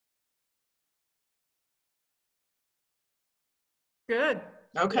Good.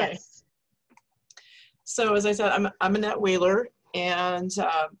 Okay. Yes. So as I said, I'm Annette Wheeler, and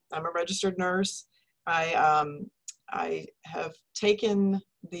I'm a registered nurse. I have taken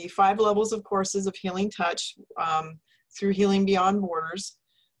the 5 levels of courses of Healing Touch through Healing Beyond Borders.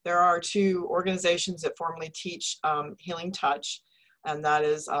 There are 2 organizations that formally teach Healing Touch, and that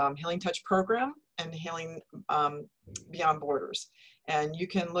is Healing Touch Program and Healing Beyond Borders. And you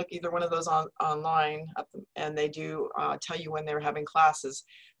can look either one of those online, and they do tell you when they're having classes.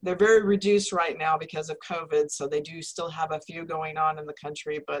 They're very reduced right now because of COVID, so they do still have a few going on in the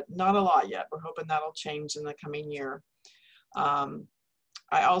country, but not a lot yet. We're hoping that'll change in the coming year.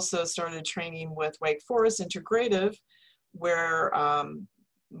 I also started training with Wake Forest Integrative, where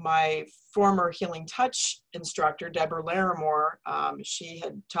my former Healing Touch instructor, Deborah Larimore, she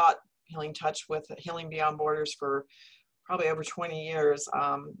had taught Healing Touch with Healing Beyond Borders for probably over 20 years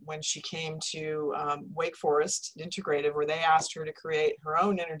when she came to Wake Forest Integrative, where they asked her to create her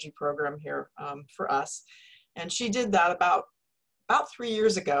own energy program here for us. And she did that about 3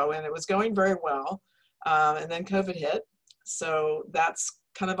 years ago, and it was going very well. And then COVID hit. So that's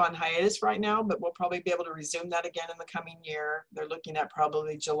kind of on hiatus right now, but we'll probably be able to resume that again in the coming year. They're looking at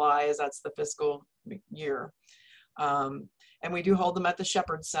probably July, as that's the fiscal year. And we do hold them at the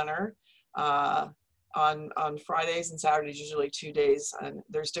Shepherd Center on Fridays and Saturdays, usually 2 days. And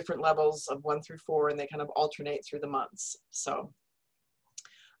there's different levels of 1 through 4, and they kind of alternate through the months. So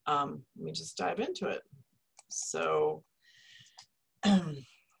let me just dive into it. So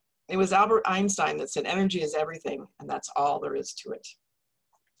it was Albert Einstein that said, energy is everything, and that's all there is to it.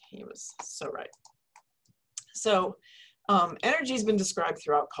 He was so right. So energy has been described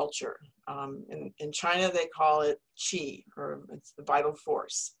throughout culture. In China, they call it qi, or it's the vital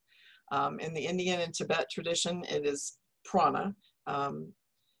force. In the Indian and Tibet tradition, it is prana, and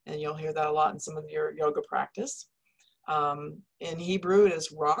you'll hear that a lot in some of your yoga practice. In Hebrew, it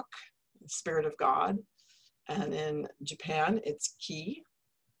is rock, spirit of God, and in Japan, it's ki.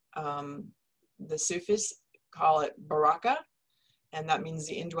 The Sufis call it baraka, and that means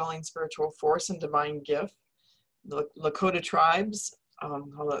the indwelling spiritual force and divine gift. The Lakota tribes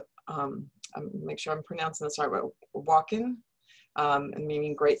call it, make sure I'm pronouncing this right, Wakin, and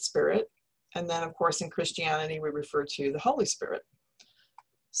meaning great spirit. And then, of course, in Christianity, we refer to the Holy Spirit.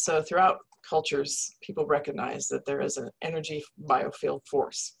 So throughout cultures, people recognize that there is an energy biofield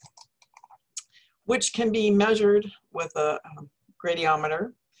force, which can be measured with a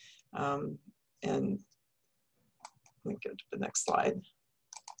gradiometer. And let me go to the next slide.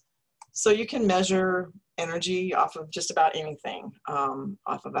 So you can measure energy off of just about anything,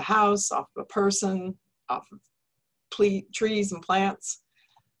 off of a house, off of a person, off of trees and plants.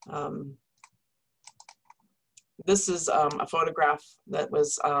 This is a photograph that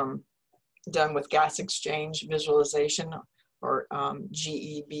was done with gas exchange visualization, or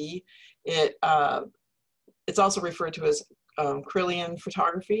GEV. It's also referred to as Kirlian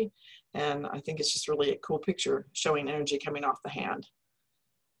photography, and I think it's just really a cool picture showing energy coming off the hand.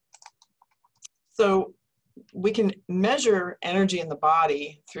 So we can measure energy in the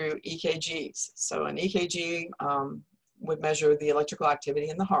body through EKGs. So an EKG would measure the electrical activity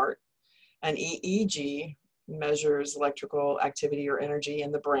in the heart. An EEG measures electrical activity or energy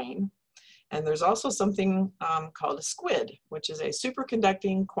in the brain. And there's also something called a SQUID, which is a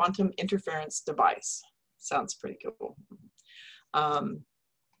superconducting quantum interference device. Sounds pretty cool. And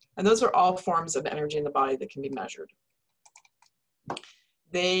those are all forms of energy in the body that can be measured.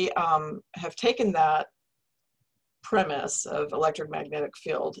 They have taken that premise of electromagnetic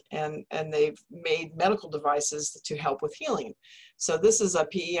field and they've made medical devices to help with healing. So this is a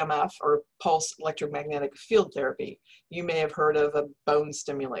PEMF, or pulse electromagnetic field therapy. You may have heard of a bone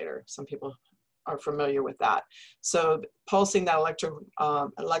stimulator. Some people are familiar with that. So pulsing that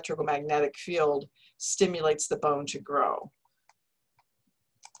electromagnetic field stimulates the bone to grow.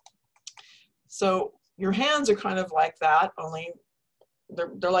 So your hands are kind of like that, only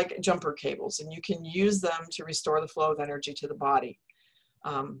they're like jumper cables, and you can use them to restore the flow of energy to the body.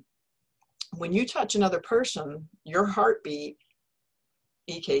 When you touch another person, your heartbeat,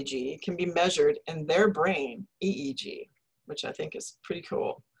 EKG, can be measured in their brain, EEG, which I think is pretty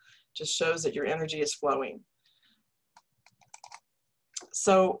cool. Just shows that your energy is flowing.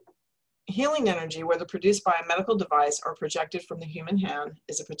 So healing energy, whether produced by a medical device or projected from the human hand,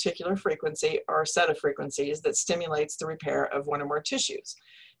 is a particular frequency or a set of frequencies that stimulates the repair of one or more tissues.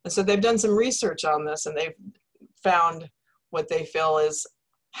 And so they've done some research on this, and they've found what they feel is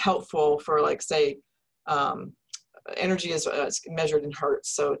helpful for, like, say, energy is measured in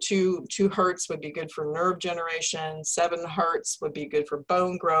hertz. So 2 hertz would be good for nerve generation, 7 hertz would be good for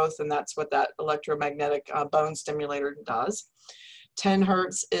bone growth, and that's what that electromagnetic bone stimulator does. 10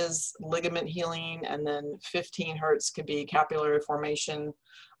 hertz is ligament healing, and then 15 hertz could be capillary formation,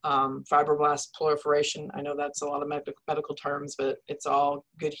 fibroblast proliferation. I know that's a lot of medical terms, but it's all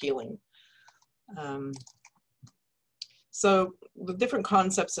good healing. So the different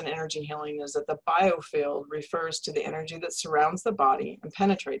concepts in energy healing is that the biofield refers to the energy that surrounds the body and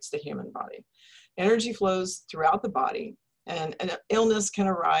penetrates the human body. Energy flows throughout the body, and an illness can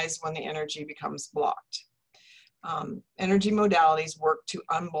arise when the energy becomes blocked. Energy modalities work to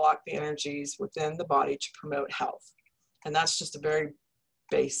unblock the energies within the body to promote health. And that's just a very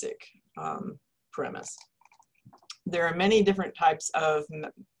basic premise. There are many different types of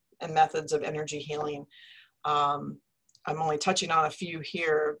and methods of energy healing. I'm only touching on a few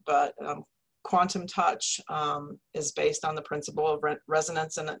here, but quantum touch is based on the principle of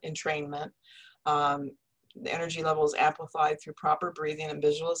resonance and entrainment. The energy level is amplified through proper breathing and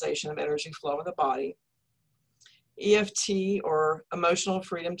visualization of energy flow in the body. EFT, or emotional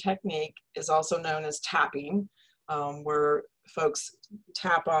freedom technique, is also known as tapping, where folks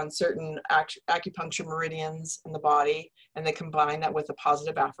tap on certain acupuncture meridians in the body, and they combine that with a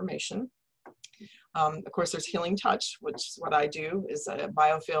positive affirmation. Of course, there's healing touch, which is what I do, is a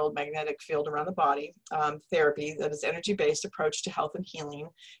biofield, magnetic field around the body therapy that is energy-based approach to health and healing.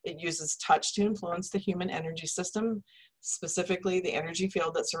 It uses touch to influence the human energy system, specifically the energy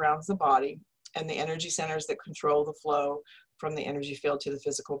field that surrounds the body and the energy centers that control the flow from the energy field to the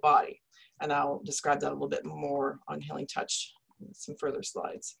physical body. And I'll describe that a little bit more on healing touch in some further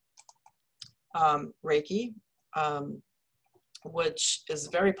slides. Reiki, which is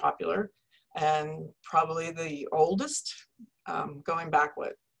very popular and probably the oldest, going back,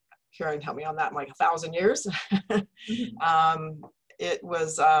 what, Karen, help me on that, like 1,000 years. It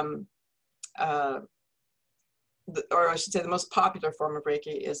was, or I should say the most popular form of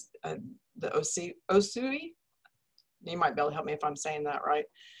Reiki is the Usui. You might be able to help me if I'm saying that right.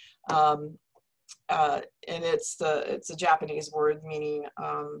 And it's a Japanese word meaning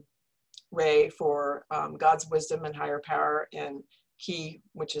Rei for God's wisdom and higher power, and Ki,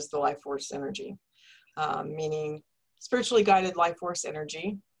 which is the life force energy, meaning spiritually guided life force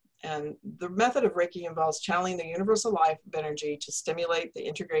energy. And the method of Reiki involves channeling the universal life of energy to stimulate the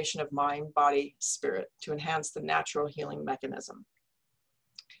integration of mind, body, spirit to enhance the natural healing mechanism.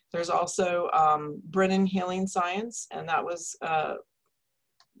 There's also Brennan Healing Science, and that was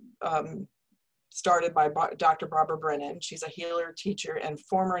started by Dr. Barbara Brennan. She's a healer, teacher, and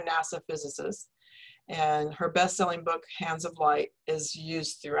former NASA physicist. And her best-selling book, Hands of Light, is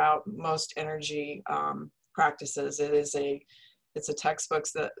used throughout most energy practices. It's a textbook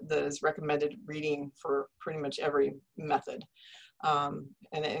that is recommended reading for pretty much every method. And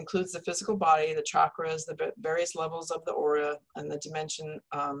it includes the physical body, the chakras, the various levels of the aura, and the dimension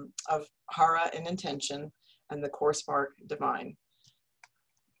of hara and intention, and the core spark divine.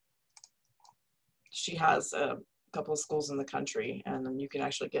 She has a couple of schools in the country, and then you can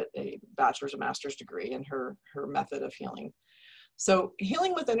actually get a bachelor's or master's degree in her method of healing. So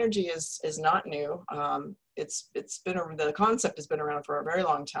healing with energy is not new. The concept has been around for a very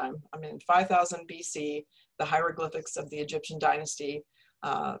long time. I mean, 5000 BC, the hieroglyphics of the Egyptian dynasty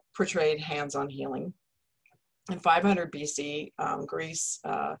portrayed hands-on healing. In 500 BC, Greece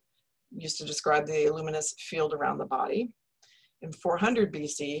used to describe the luminous field around the body. In 400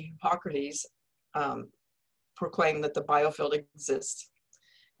 BC, Hippocrates proclaimed that the biofield exists.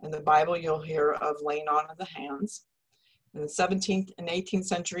 In the Bible, you'll hear of laying on of the hands. In the 17th and 18th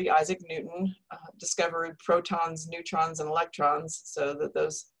century, Isaac Newton discovered protons, neutrons, and electrons, so that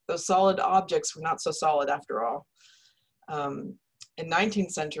those solid objects were not so solid after all. In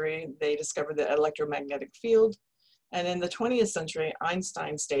 19th century, they discovered the electromagnetic field. And in the 20th century,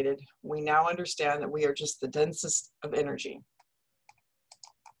 Einstein stated, "We now understand that we are just the densest of energy."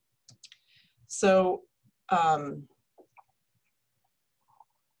 So, I'm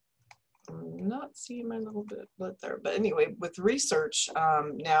not seeing my little bit there, but anyway, with research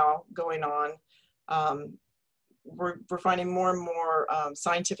now going on, we're finding more and more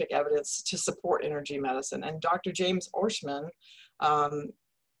scientific evidence to support energy medicine. And Dr. James Oschman,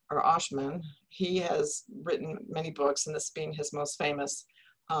 he has written many books, and this being his most famous,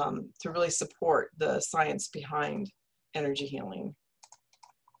 to really support the science behind energy healing.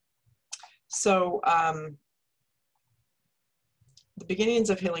 So the beginnings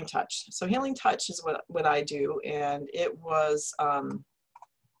of healing touch. So healing touch is what I do, and it was, I'm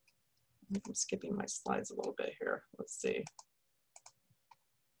skipping my slides a little bit here. Let's see.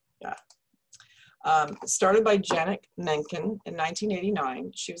 Yeah. Started by Janet Menken in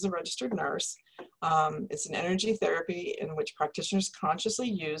 1989. She was a registered nurse. It's an energy therapy in which practitioners consciously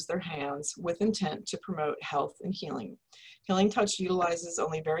use their hands with intent to promote health and healing. Healing touch utilizes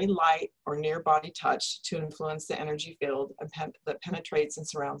only very light or near body touch to influence the energy field that penetrates and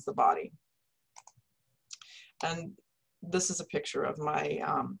surrounds the body. And this is a picture of my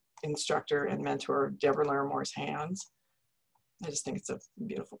instructor and mentor, Deborah Laramore's hands. I just think it's a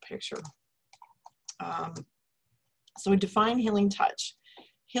beautiful picture. So we define healing touch.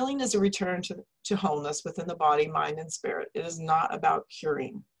 Healing is a return to wholeness within the body, mind, and spirit. It is not about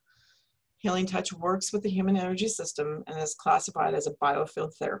curing. Healing touch works with the human energy system and is classified as a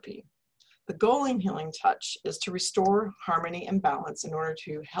biofield therapy. The goal in healing touch is to restore harmony and balance in order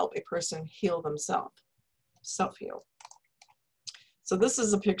to help a person heal themselves, self-heal. So this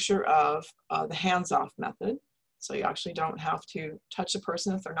is a picture of the hands-off method. So you actually don't have to touch a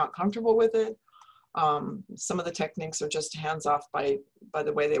person if they're not comfortable with it. Some of the techniques are just hands-off by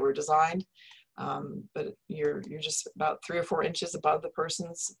the way they were designed, but you're just about 3 or 4 inches above the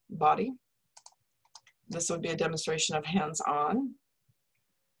person's body. This would be a demonstration of hands-on.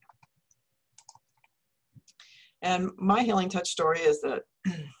 And my healing touch story is that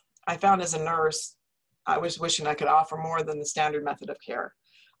I found as a nurse, I was wishing I could offer more than the standard method of care.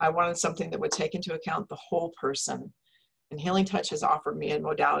 I wanted something that would take into account the whole person. And healing touch has offered me a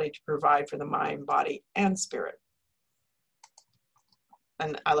modality to provide for the mind, body, and spirit.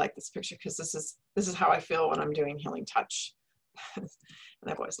 And I like this picture because this is how I feel when I'm doing healing touch. And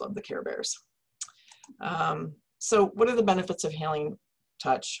I've always loved the Care Bears. So what are the benefits of healing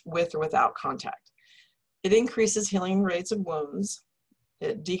touch with or without contact? It increases healing rates of wounds.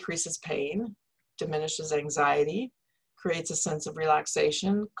 It decreases pain, diminishes anxiety, creates a sense of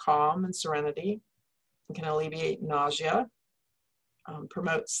relaxation, calm, and serenity. It can alleviate nausea,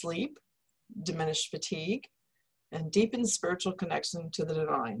 promote sleep, diminish fatigue, and deepen spiritual connection to the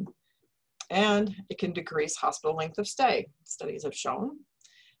divine. And it can decrease hospital length of stay, studies have shown.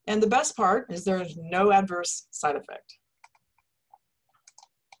 And the best part is there is no adverse side effect.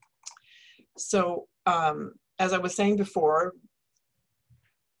 So as I was saying before,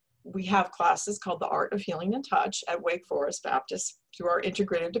 we have classes called The Art of Healing and Touch at Wake Forest Baptist through our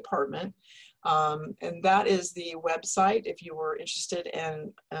integrated department. And that is the website if you were interested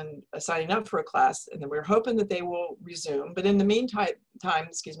in signing up for a class. And then we're hoping that they will resume. But in the meantime,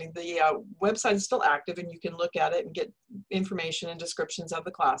 the website is still active and you can look at it and get information and descriptions of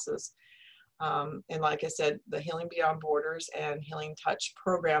the classes. And like I said, the Healing Beyond Borders and Healing Touch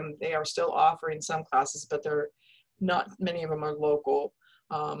program, they are still offering some classes, but they're not many of them are local.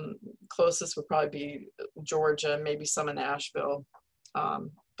 Closest would probably be Georgia, maybe some in Asheville.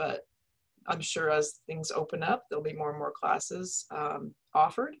 But I'm sure as things open up, there'll be more and more classes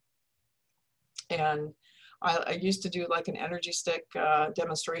offered. And I used to do like an energy stick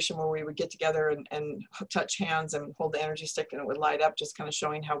demonstration where we would get together and touch hands and hold the energy stick and it would light up, just kind of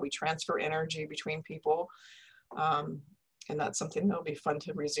showing how we transfer energy between people. And that's something that'll be fun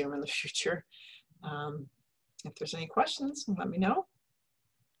to resume in the future. If there's any questions, let me know.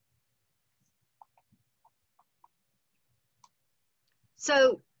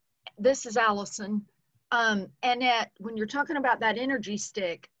 So this is Allison. Annette, when you're talking about that energy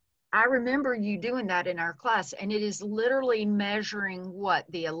stick, I remember you doing that in our class, and it is literally measuring what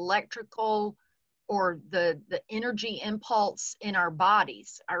the electrical or the energy impulse in our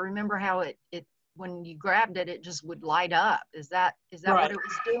bodies. I remember how it when you grabbed it, it just would light up. Is that right? What it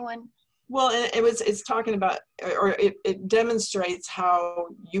was doing? Well, it's talking about, or it demonstrates how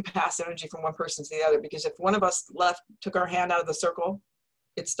you pass energy from one person to the other, because if one of us took our hand out of the circle,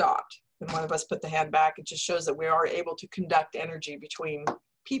 it stopped. And one of us put the hand back, it just shows that we are able to conduct energy between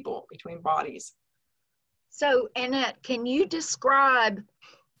people, between bodies. So Annette, can you describe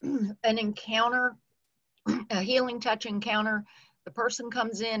an encounter, a healing touch encounter? The person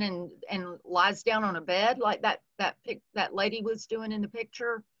comes in and lies down on a bed like that lady was doing in the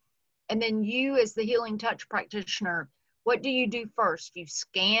picture. And then you, as the healing touch practitioner, what do you do first? You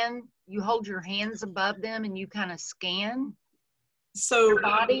scan, you hold your hands above them and you kind of scan? So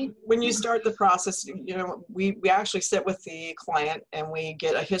when you start the process, you know, we actually sit with the client and we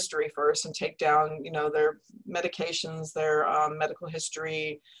get a history first and take down, you know, their medications, their medical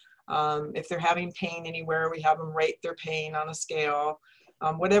history. If they're having pain anywhere, we have them rate their pain on a scale.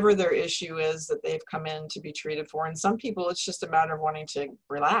 Whatever their issue is that they've come in to be treated for. And some people, it's just a matter of wanting to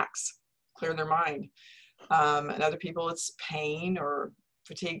relax, clear their mind. And other people, it's pain or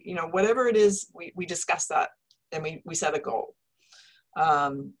fatigue, you know, whatever it is, we discuss that and we set a goal.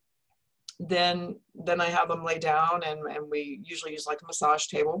 Then I have them lay down and we usually use like a massage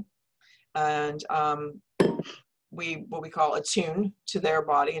table. And we what we call attune to their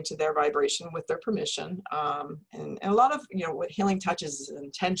body and to their vibration with their permission. And a lot of, you know, what healing touches is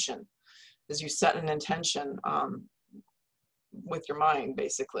intention, is you set an intention with your mind,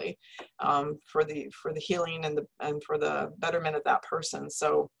 basically, for the healing and for the betterment of that person.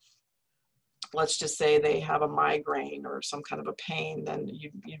 So let's just say they have a migraine or some kind of a pain, then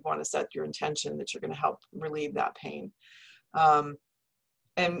you'd want to set your intention that you're going to help relieve that pain.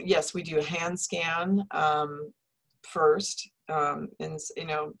 And yes, we do a hand scan first. And you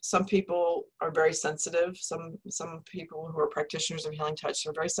know, some people are very sensitive. Some people who are practitioners of healing touch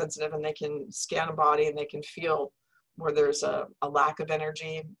are very sensitive, and they can scan a body and they can feel where there's a lack of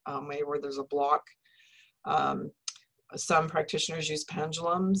energy, maybe where there's a block. Some practitioners use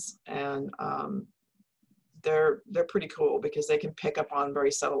pendulums, and they're pretty cool because they can pick up on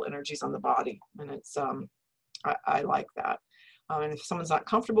very subtle energies on the body, and it's I like that. And if someone's not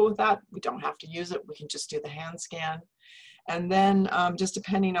comfortable with that, we don't have to use it. We can just do the hand scan. And then just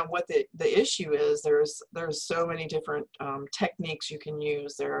depending on what the issue is, there's so many different techniques you can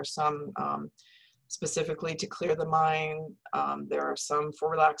use. There are some specifically to clear the mind. There are some for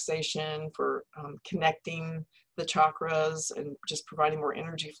relaxation, for connecting the chakras and just providing more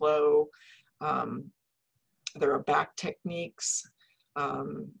energy flow. There are back techniques.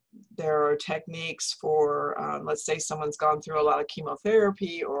 There are techniques for, let's say someone's gone through a lot of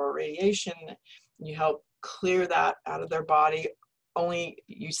chemotherapy or radiation, you help clear that out of their body.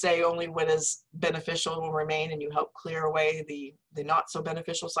 You say only what is beneficial will remain, and you help clear away the not so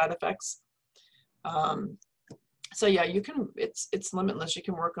beneficial side effects. So yeah, you can, it's limitless. You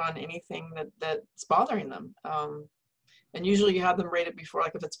can work on anything that's bothering them. And usually you have them rated before,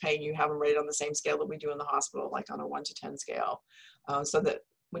 like if it's pain, you have them rated on the same scale that we do in the hospital, like on a 1 to 10 scale. So that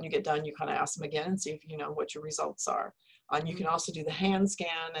when you get done, you kind of ask them again and see if you know what your results are. And you can also do the hand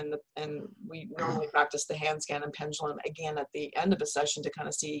scan, and we normally practice the hand scan and pendulum again at the end of a session to kind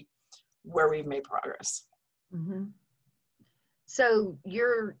of see where we've made progress. Mm-hmm. So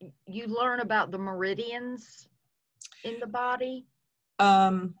you learn about the meridians in the body?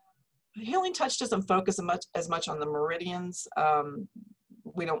 Healing touch doesn't focus as much on the meridians.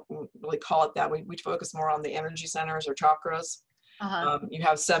 We don't really call it that. We focus more on the energy centers or chakras. Uh-huh. You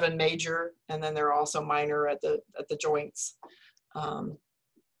have 7 major, and then there are also minor at the joints. And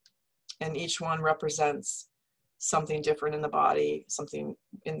each one represents something different in the body, something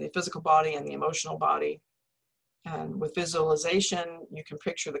in the physical body and the emotional body. And with visualization, you can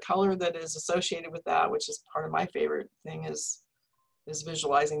picture the color that is associated with that, which is part of my favorite thing is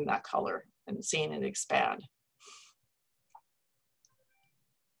visualizing that color and seeing it expand.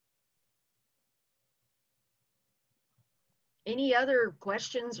 Any other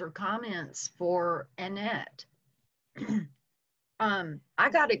questions or comments for Annette? I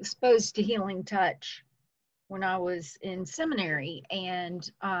got exposed to healing touch when I was in seminary, and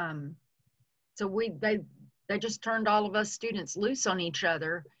so they just turned all of us students loose on each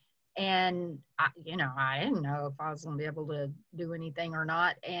other, and I didn't know if I was going to be able to do anything or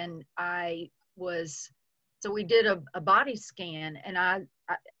not, and so we did a body scan, and I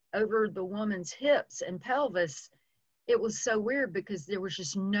over the woman's hips and pelvis. It was so weird because there was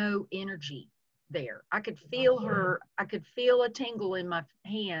just no energy there. I could feel her. I could feel a tingle in my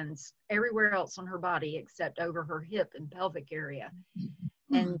hands everywhere else on her body except over her hip and pelvic area.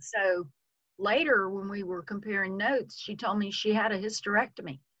 Mm-hmm. And so later when we were comparing notes, she told me she had a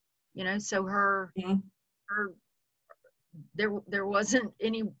hysterectomy, so there wasn't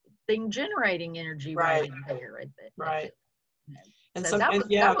anything generating energy right in there. Right. And so that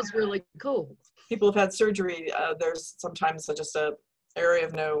was really cool. People have had surgery. There's sometimes just a area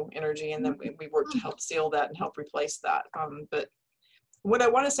of no energy, and then we work to help seal that and help replace that. But what I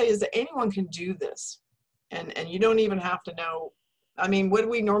want to say is that anyone can do this, and you don't even have to know. I mean, what do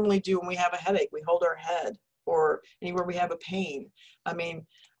we normally do when we have a headache? We hold our head, or anywhere we have a pain. I mean,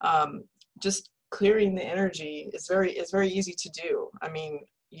 just clearing the energy is very easy to do. I mean,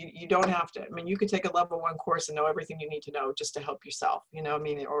 you don't have to. I mean, you could take a level 1 course and know everything you need to know just to help yourself,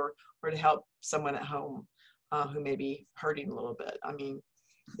 or to help someone at home who may be hurting a little bit. I mean,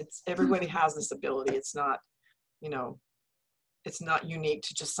 everybody has this ability. It's not, it's not unique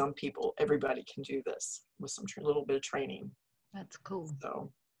to just some people. Everybody can do this with some little bit of training. That's cool.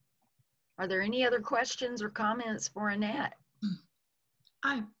 So, are there any other questions or comments for Annette?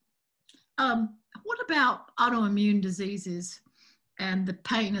 What about autoimmune diseases and the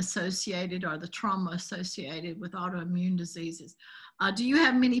pain associated or the trauma associated with autoimmune diseases? Do you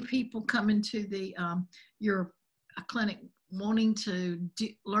have many people come into your clinic wanting to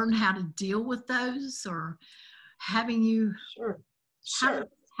learn how to deal with those, or having you? Sure.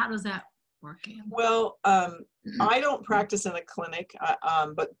 How does that work in? Well, I don't practice in a clinic,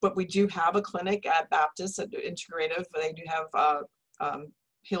 but we do have a clinic at Baptist at Integrative. They do have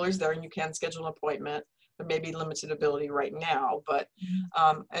healers there, and you can schedule an appointment. There may be limited ability right now, but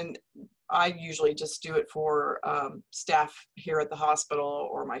and I usually just do it for staff here at the hospital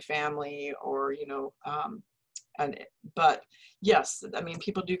or my family, or but yes, I mean,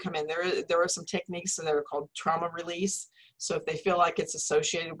 people do come in. There are some techniques that are called trauma release. So if they feel like it's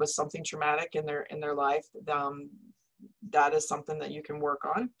associated with something traumatic in their life, that is something that you can work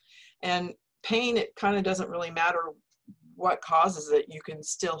on. And pain, it kind of doesn't really matter what causes it. You can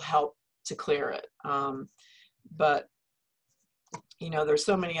still help to clear it. But there's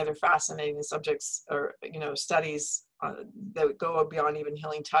so many other fascinating subjects or studies that go beyond even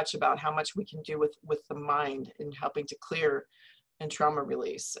healing touch about how much we can do with the mind in helping to clear and trauma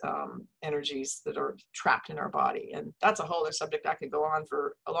release energies that are trapped in our body. And that's a whole other subject I could go on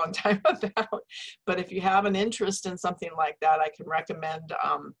for a long time about. But if you have an interest in something like that, I can recommend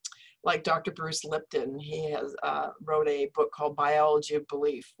like Dr. Bruce Lipton. He has wrote a book called Biology of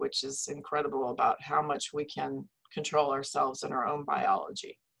Belief, which is incredible about how much we can control ourselves and our own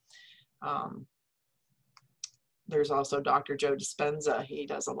biology. There's also Dr. Joe Dispenza. He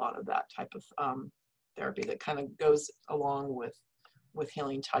does a lot of that type of therapy that kind of goes along with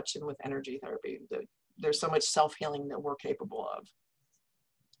healing touch and with energy therapy. There's so much self-healing that we're capable of.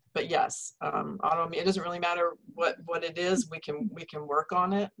 But yes, autoimmune, it doesn't really matter what it is. We can work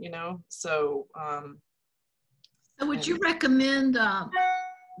on it, So. So would you recommend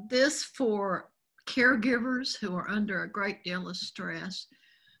this for caregivers who are under a great deal of stress?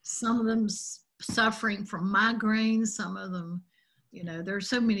 Some of them suffering from migraines, some of them, there's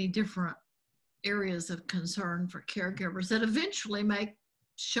so many different areas of concern for caregivers that eventually may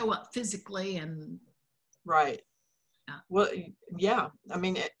show up physically and. Right. Well, yeah. I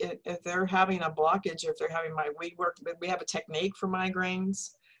mean, if they're having a blockage, or if they're having we have a technique for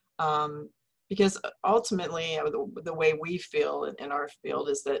migraines, because ultimately the way we feel in our field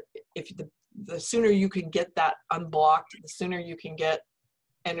is that if the sooner you can get that unblocked, the sooner you can get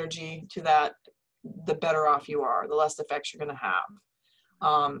energy to that, the better off you are, the less effects you're going to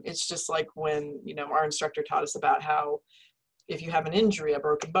have. It's just like when, our instructor taught us about how if you have an injury, a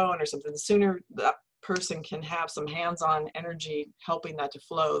broken bone or something, the sooner that person can have some hands-on energy helping that to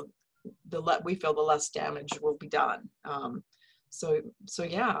flow, we feel the less damage will be done. So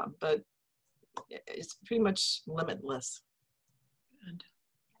yeah, but it's pretty much limitless. Good.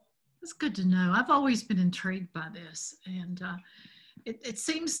 That's good to know. I've always been intrigued by this, and it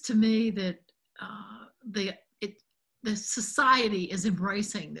seems to me that the society is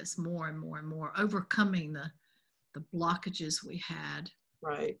embracing this more and more and more, overcoming the blockages we had.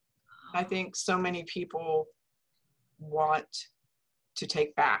 Right. I think so many people want to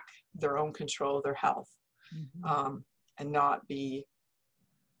take back their own control of their health, and not be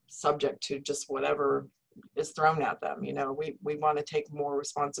subject to just whatever is thrown at them. We want to take more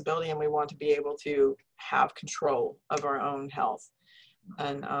responsibility, and we want to be able to have control of our own health.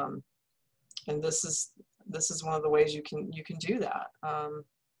 And this is one of the ways you can do that.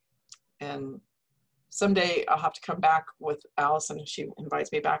 And someday I'll have to come back with Allison if she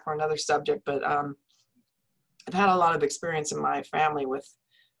invites me back for another subject. But I've had a lot of experience in my family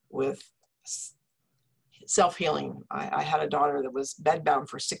with self-healing. I had a daughter that was bedbound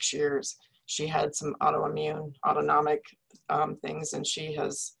for 6 years. She had some autonomic things, and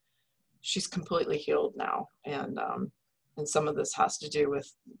she's completely healed now. And some of this has to do with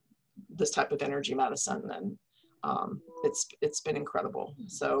this type of energy medicine, and it's been incredible.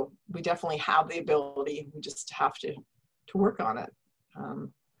 So we definitely have the ability. We just have to work on it.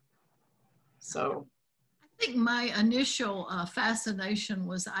 So I think my initial fascination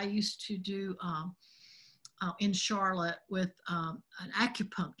was I used to do in Charlotte with an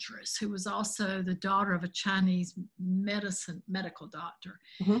acupuncturist who was also the daughter of a Chinese medical doctor.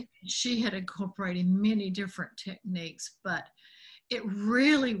 She had incorporated many different techniques, but it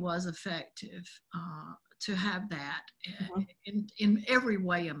really was effective to have that in every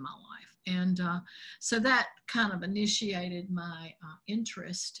way in my life. And so that kind of initiated my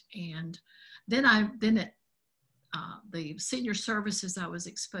interest. And then at the senior services, I was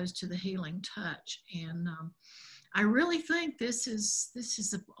exposed to the healing touch. And I really think this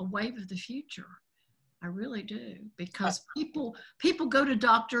is a wave of the future. I really do, because people go to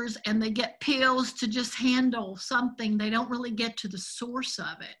doctors and they get pills to just handle something. They don't really get to the source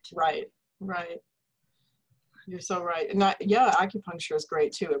of it. Right. You're so right. And acupuncture is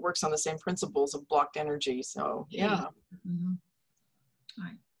great too. It works on the same principles of blocked energy. So yeah. All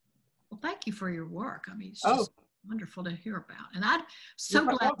right. Well, thank you for your work. I mean, it's just Wonderful to hear about. And I'm so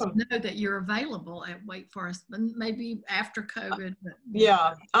You're glad welcome. to know that you're available at Wake Forest, and maybe after COVID. But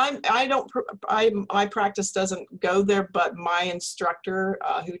Yeah, my practice doesn't go there, but my instructor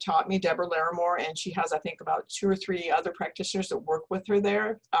who taught me, Deborah Larimore, and she has, I think, about 2 or 3 other practitioners that work with her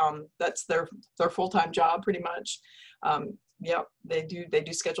there. That's their full-time job pretty much. Yep, they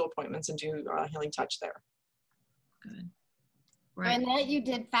do schedule appointments and do healing touch there. good. Right. Brenda, you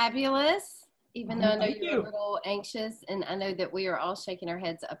did fabulous, even though I know Thank you're you. a little anxious, and I know that we are all shaking our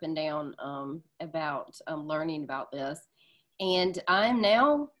heads up and down about learning about this. And I'm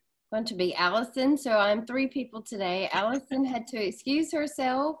now going to be Allison, so I'm 3 people today. Allison had to excuse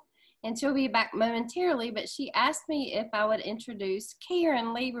herself, and she'll be back momentarily, but she asked me if I would introduce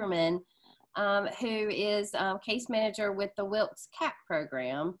Karen Lieberman, who is case manager with the Wilkes CAP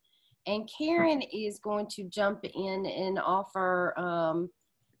program. And Karen is going to jump in and offer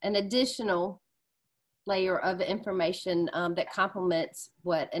an additional layer of information that complements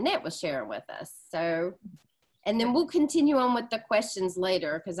what Annette was sharing with us. So, and then we'll continue on with the questions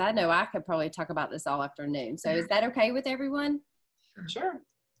later, because I know I could probably talk about this all afternoon. So is that okay with everyone? Sure.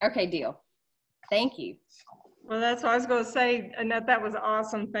 Okay, deal. Thank you. Well, that's what I was going to say, Annette. That was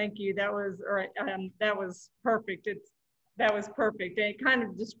awesome. Thank you. That was perfect. That was perfect. And it kind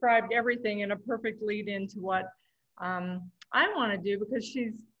of described everything in a perfect lead into what I want to do, because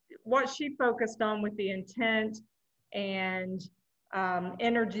what she focused on with the intent and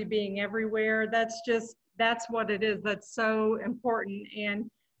energy being everywhere. That's what it is. That's so important. And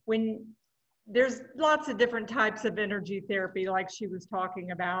when there's lots of different types of energy therapy, like she was talking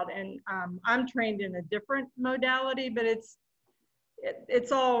about, and I'm trained in a different modality, but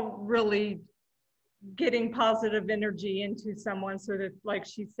it's all really getting positive energy into someone so that, like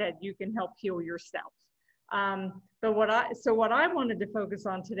she said, you can help heal yourself. But what I wanted to focus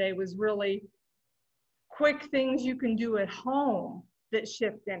on today was really quick things you can do at home that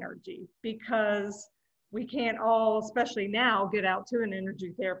shift energy, because we can't all, especially now, get out to an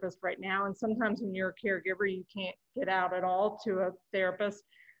energy therapist right now. And sometimes when you're a caregiver, you can't get out at all to a therapist.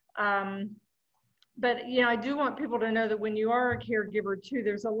 But I do want people to know that when you are a caregiver too,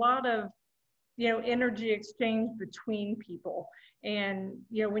 there's a lot of energy exchange between people. And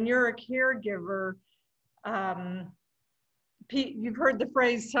when you're a caregiver, you've heard the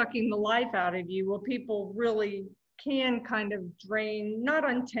phrase sucking the life out of you. Well, people really can kind of drain, not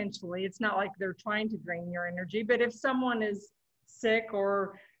intentionally, it's not like they're trying to drain your energy, but if someone is sick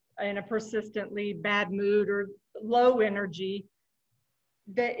or in a persistently bad mood or low energy,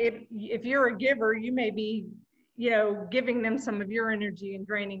 that if you're a giver, you may be giving them some of your energy and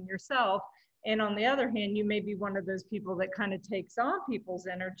draining yourself. And on the other hand, you may be one of those people that kind of takes on people's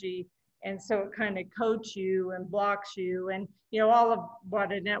energy. And so it kind of coats you and blocks you. And, all of what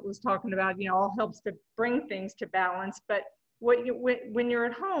Annette was talking about, all helps to bring things to balance. But when you're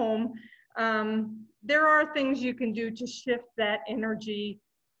at home, there are things you can do to shift that energy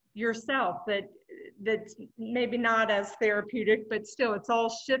yourself that's maybe not as therapeutic, but still it's all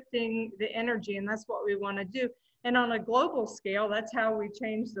shifting the energy. And that's what we want to do. And on a global scale, that's how we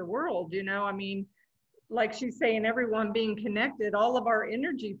change the world. I mean, like she's saying, everyone being connected, all of our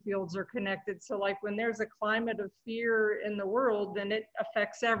energy fields are connected. So like when there's a climate of fear in the world, then it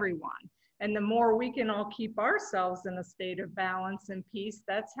affects everyone. And the more we can all keep ourselves in a state of balance and peace,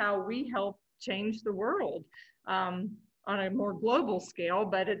 that's how we help change the world on a more global scale,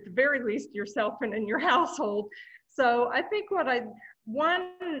 but at the very least yourself and in your household. So I think one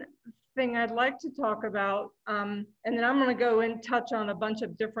thing I'd like to talk about, and then I'm going to go and touch on a bunch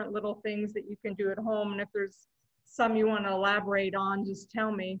of different little things that you can do at home. And if there's some you want to elaborate on, just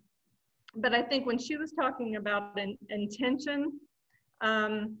tell me. But I think when she was talking about intention,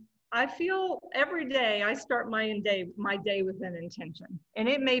 I feel every day I start my day with an intention. And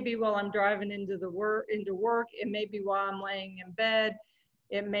it may be while I'm driving into work. It may be while I'm laying in bed.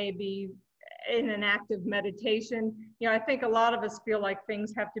 It may be in an active meditation. I think a lot of us feel like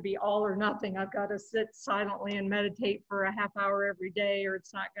things have to be all or nothing. I've got to sit silently and meditate for a half hour every day, or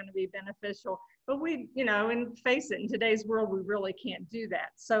it's not going to be beneficial. But and face it, in today's world, we really can't do that.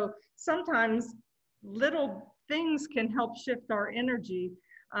 So sometimes little things can help shift our energy,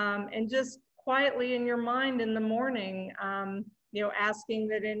 and just quietly in your mind in the morning, asking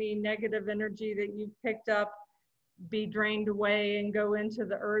that any negative energy that you've picked up be drained away and go into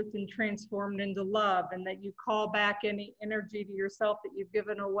the earth and transformed into love, and that you call back any energy to yourself that you've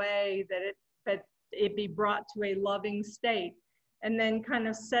given away, that it be brought to a loving state. And then kind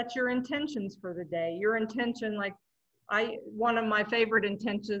of set your intentions for the day. Your intention, like one of my favorite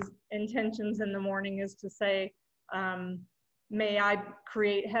intentions in the morning is to say, may I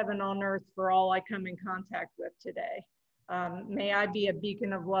create heaven on earth for all I come in contact with today. May I be a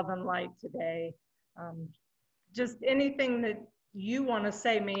beacon of love and light today. Just anything that you want to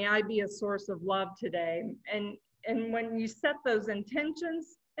say, may I be a source of love today. And when you set those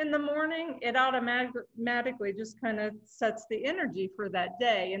intentions in the morning, it automatically just kind of sets the energy for that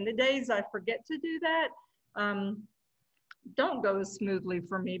day. And the days I forget to do that, don't go as smoothly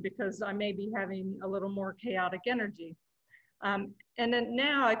for me because I may be having a little more chaotic energy. And then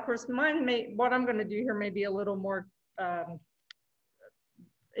now, of course, what I'm going to do here may be a little more,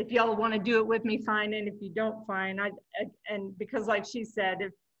 if y'all want to do it with me, fine. And if you don't, fine. And because like she said,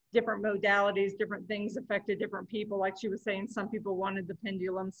 if different modalities, different things affected different people, like she was saying, some people wanted the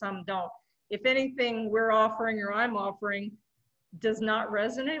pendulum, some don't. If anything we're offering or I'm offering does not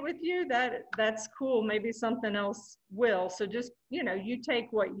resonate with you, that's cool. Maybe something else will. So just, you take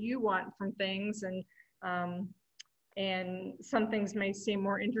what you want from things, and some things may seem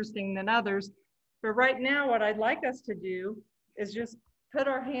more interesting than others. But right now, what I'd like us to do is just put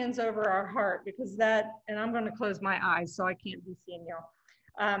our hands over our heart, because and I'm going to close my eyes so I can't be seeing y'all.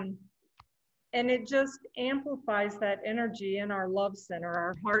 And it just amplifies that energy in our love center,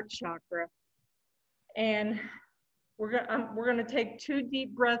 our heart chakra. And we're going to take 2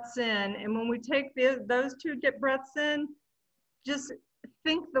 deep breaths in. And when we take those 2 deep breaths in, just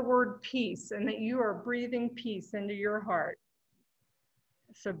think the word peace, and that you are breathing peace into your heart.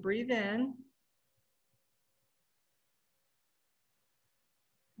 So breathe in.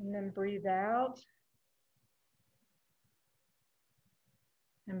 And then breathe out.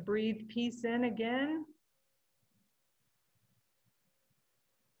 And breathe peace in again.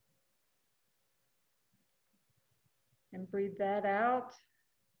 And breathe that out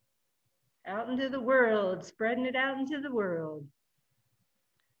into the world, spreading it out into the world.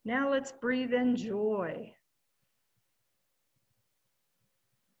 Now let's breathe in joy.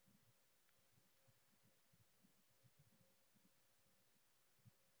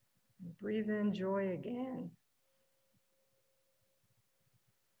 And breathe in joy again.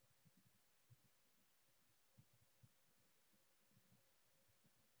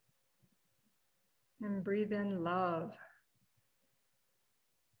 And breathe in love.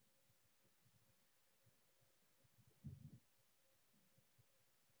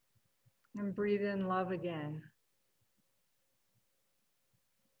 And breathe in love again.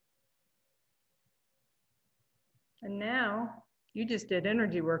 And now, you just did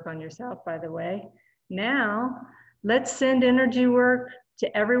energy work on yourself, by the way. Now, let's send energy work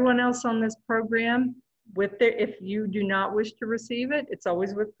to everyone else on this program. If you do not wish to receive it, it's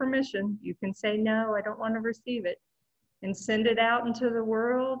always with permission. You can say, no, I don't want to receive it. And send it out into the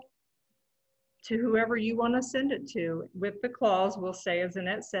world to whoever you want to send it to, with the clause, we'll say, as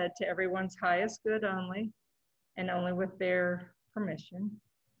Annette said, to everyone's highest good only, and only with their permission.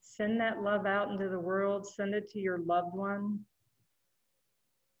 Send that love out into the world. Send it to your loved one.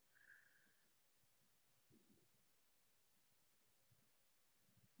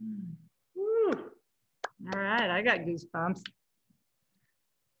 Woo. All right, I got goosebumps.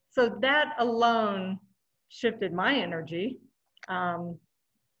 So that alone shifted my energy.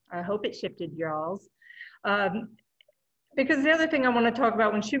 I hope it shifted y'all's. Because the other thing I want to talk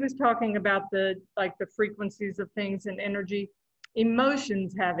about, when she was talking about the frequencies of things and energy,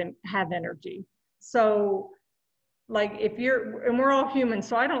 emotions have energy. So like and we're all human,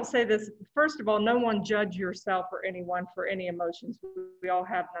 so I don't say this, first of all, no one judge yourself or anyone for any emotions. We all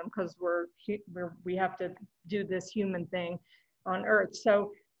have them because we have to do this human thing on earth.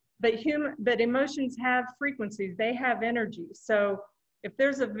 So, but emotions have frequencies, they have energy. So if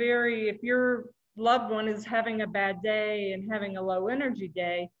your loved one is having a bad day and having a low energy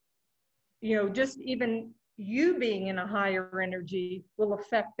day, just even you being in a higher energy will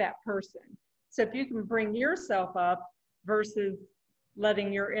affect that person. So if you can bring yourself up versus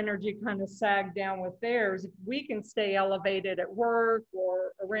letting your energy kind of sag down with theirs, if we can stay elevated at work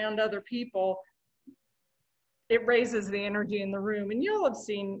or around other people, it raises the energy in the room. And you'll have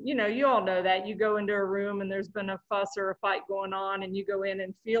seen, you all know that. You go into a room and there's been a fuss or a fight going on, and you go in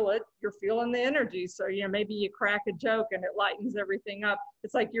and feel it. You're feeling the energy. So, maybe you crack a joke and it lightens everything up.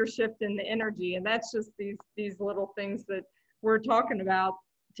 It's like you're shifting the energy. And that's just these little things that we're talking about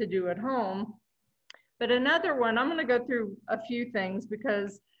to do at home. But another one, I'm going to go through a few things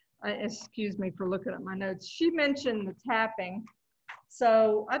because, excuse me for looking at my notes. She mentioned the tapping.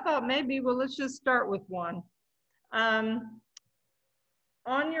 So I thought maybe, let's just start with one. On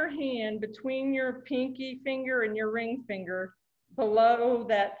your hand, between your pinky finger and your ring finger, below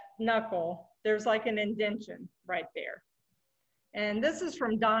that knuckle, there's like an indentation right there. And this is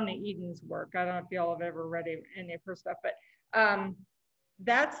from Donna Eden's work. I don't know if y'all have ever read any of her stuff, but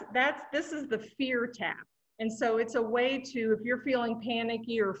This is the fear tap. And so it's a way to, if you're feeling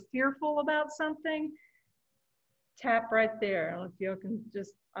panicky or fearful about something, tap right there. I don't know if you can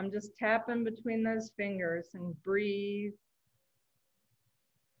just, I'm just tapping between those fingers and breathe.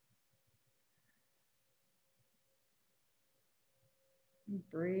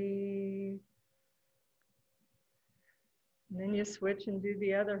 Breathe. And then you switch and do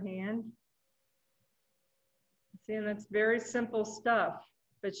the other hand. See, and that's very simple stuff.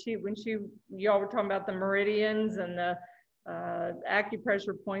 But y'all were talking about the meridians and the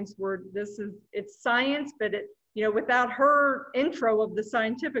acupressure points where it's science, but without her intro of the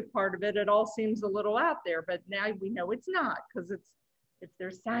scientific part of it, it all seems a little out there, but now we know it's not, because it's their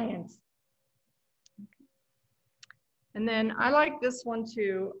science. And then I like this one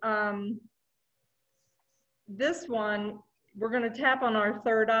too. This one, we're going to tap on our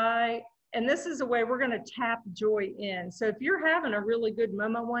third eye. And this is a way we're going to tap joy in. So if you're having a really good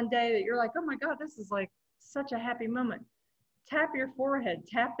moment one day that you're like, oh my God, this is like such a happy moment, tap your forehead,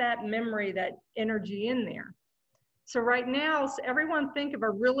 tap that memory, that energy in there. So right now, everyone think of a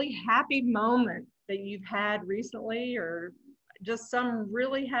really happy moment that you've had recently, or just some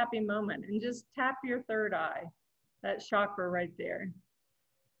really happy moment, and just tap your third eye, that chakra right there,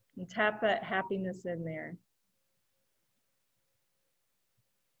 and tap that happiness in there.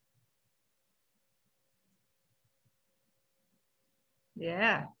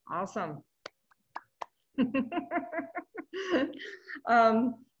 Yeah, awesome.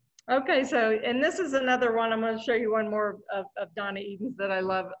 Okay, so, and this is another one. I'm going to show you one more of Donna Eden's that I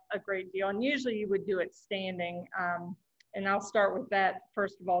love a great deal. And usually you would do it standing. And I'll start with that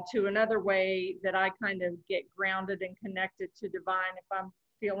first of all, too. Another way that I kind of get grounded and connected to divine if I'm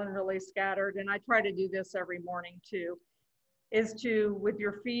feeling really scattered, and I try to do this every morning too, is to, with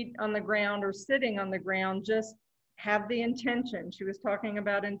your feet on the ground or sitting on the ground, just have the intention. She was talking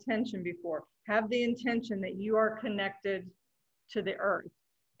about intention before. Have the intention that you are connected to the earth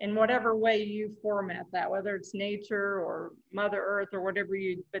in whatever way you format that, whether it's nature or Mother Earth or whatever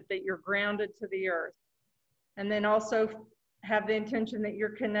but that you're grounded to the earth. And then also have the intention that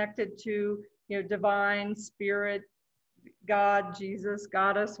you're connected to, divine, spirit, God, Jesus,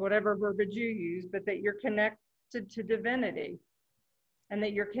 goddess, whatever verbiage you use, but that you're connected to divinity and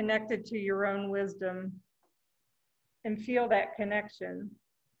that you're connected to your own wisdom. And feel that connection.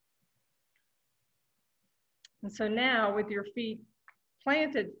 And so now, with your feet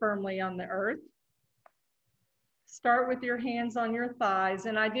planted firmly on the earth, start with your hands on your thighs.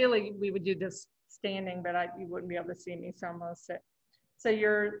 And ideally, we would do this standing, but you wouldn't be able to see me, so I'm going to sit. So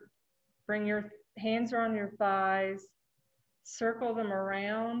bring your hands on your thighs, circle them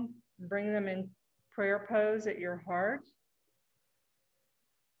around, bring them in prayer pose at your heart.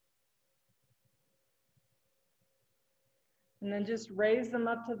 And then just raise them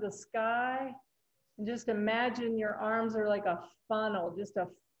up to the sky. And just imagine your arms are like a funnel, just a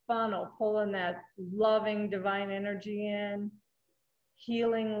funnel, pulling that loving divine energy in,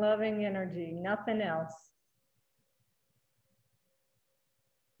 healing, loving energy, nothing else.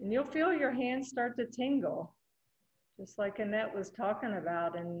 And you'll feel your hands start to tingle, just like Annette was talking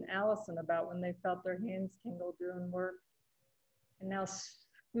about and Allison about when they felt their hands tingle doing work. And now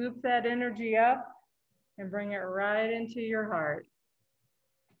scoop that energy up and bring it right into your heart.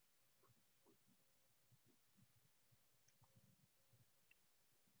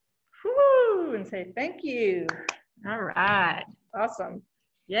 Woo! And say thank you. All right, awesome.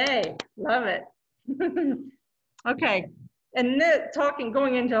 Yay, love it. Okay, and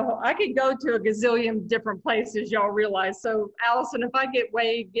going into, I could go to a gazillion different places, y'all realize. So Allison, if I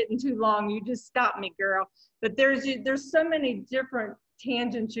getting too long, you just stop me, girl. But there's so many different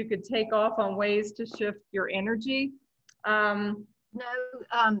tangents you could take off on ways to shift your energy. No,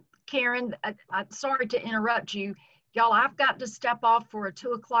 Karen, I'm sorry to interrupt you. Y'all, I've got to step off for a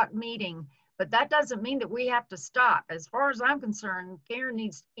 2 o'clock meeting, but that doesn't mean that we have to stop. As far as I'm concerned, Karen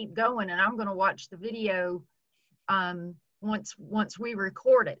needs to keep going, and I'm going to watch the video once we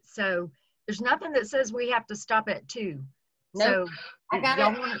record it. So there's nothing that says we have to stop at 2. Nope. So I got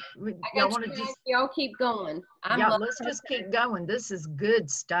y'all keep going. Let's just keep going. This is good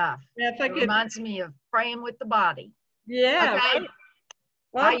stuff. Yeah, it reminds me of praying with the body. Yeah. Okay. Right.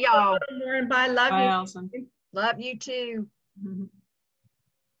 Well, bye, y'all. Bye. Love you. Allison. Love you too. Mm-hmm.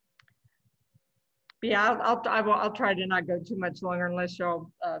 Yeah, I'll try to not go too much longer unless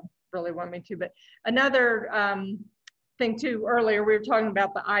y'all really want me to. But another thing too, earlier we were talking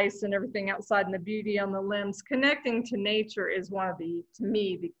about the ice and everything outside and the beauty on the limbs. Connecting to nature is one of to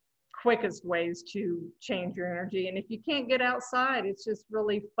me, the quickest ways to change your energy. And if you can't get outside, it's just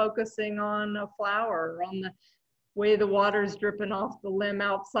really focusing on a flower or on way the water's dripping off the limb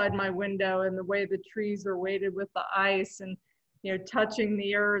outside my window, and the way the trees are weighted with the ice, and, you know, touching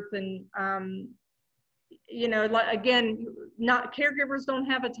the earth. And, you know, like, again, not caregivers don't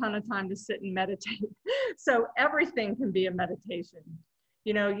have a ton of time to sit and meditate. So everything can be a meditation.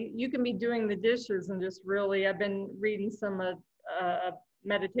 You know, you can be doing the dishes and just really, I've been reading some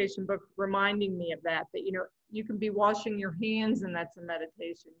meditation book reminding me of that, you know, you can be washing your hands and that's a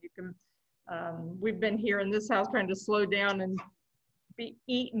meditation. You can, we've been here in this house trying to slow down and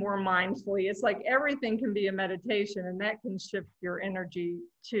eat more mindfully. It's like everything can be a meditation, and that can shift your energy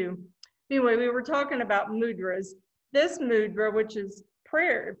too. Anyway, we were talking about mudras. This mudra, which is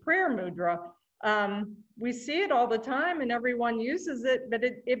prayer mudra, we see it all the time and everyone uses it, but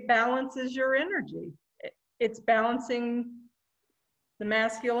it balances your energy. It's balancing the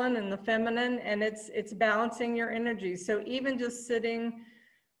masculine and the feminine, and it's balancing your energy. So even just sitting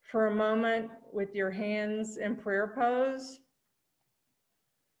for a moment with your hands in prayer pose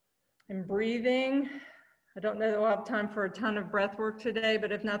and breathing. I don't know that we'll have time for a ton of breath work today,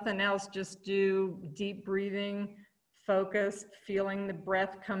 but if nothing else, just do deep breathing, focused, feeling the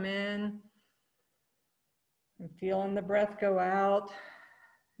breath come in and feeling the breath go out,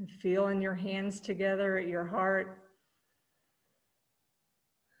 and feeling your hands together at your heart.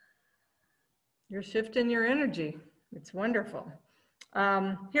 You're shifting your energy. It's wonderful.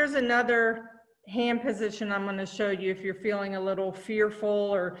 Here's another hand position I'm going to show you if you're feeling a little fearful,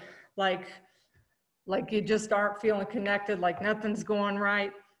 or like you just aren't feeling connected, like nothing's going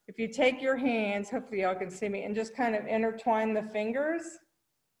right. If you take your hands, hopefully y'all can see me, and just kind of intertwine the fingers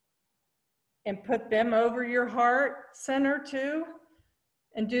and put them over your heart center too,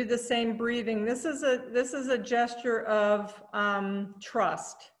 and do the same breathing. This is a gesture of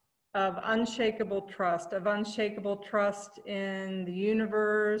trust, of unshakable trust in the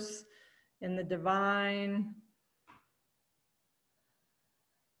universe, in the divine.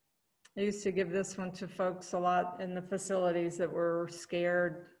 I used to give this one to folks a lot in the facilities that were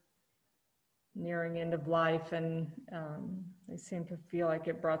scared, nearing end of life, and they seemed to feel like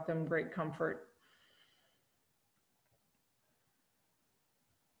it brought them great comfort.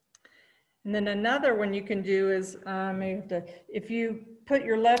 And then another one you can do is, if you put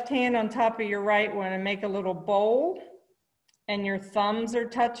your left hand on top of your right one and make a little bowl, and your thumbs are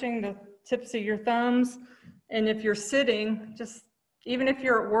touching the tips of your thumbs, and if you're sitting, just even if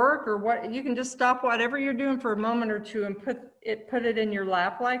you're at work or what, you can just stop whatever you're doing for a moment or two and put it in your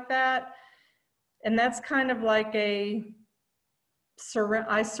lap like that. And that's kind of like I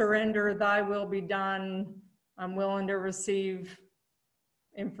surrender, thy will be done. I'm willing to receive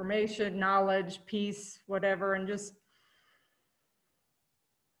information, knowledge, peace, whatever, and just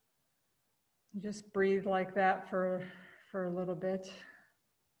breathe like that for a little bit.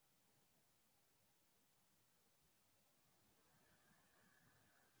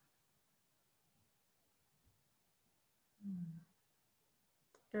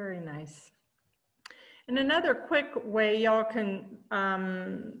 Very nice. And another quick way y'all can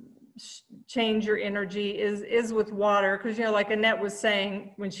change your energy is with water, because, you know, like Annette was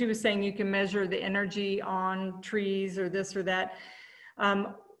saying, when she was saying you can measure the energy on trees or this or that,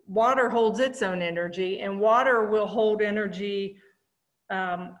 water holds its own energy, and water will hold energy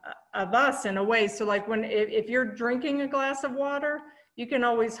of us in a way. So like if you're drinking a glass of water, you can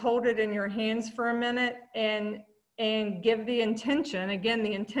always hold it in your hands for a minute and give the intention, again,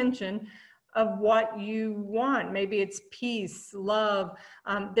 the intention of what you want. Maybe it's peace, love.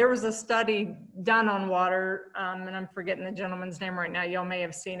 There was a study done on water, and I'm forgetting the gentleman's name right now, y'all may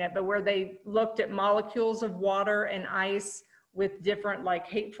have seen it, but where they looked at molecules of water and ice with different like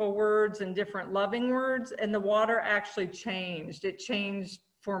hateful words and different loving words, and the water actually changed. It changed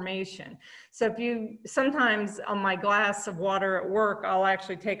formation. So if you, sometimes on my glass of water at work, I'll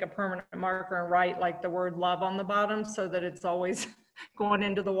actually take a permanent marker and write like the word love on the bottom so that it's always going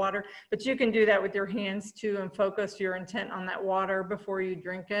into the water. But you can do that with your hands too, and focus your intent on that water before you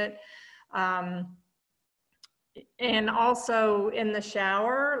drink it. And also in the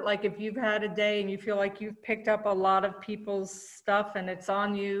shower, like if you've had a day and you feel like you've picked up a lot of people's stuff and it's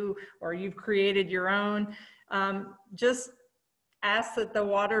on you, or you've created your own, just ask that the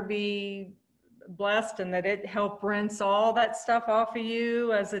water be blessed and that it help rinse all that stuff off of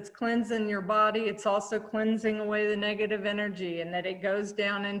you. As it's cleansing your body, it's also cleansing away the negative energy, and that it goes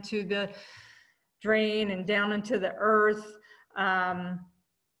down into the drain and down into the earth,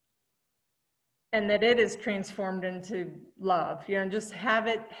 and that it is transformed into love. You know, just have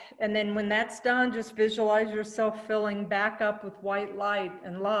it, and then when that's done, just visualize yourself filling back up with white light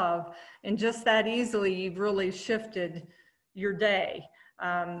and love, and just that easily you've really shifted your day.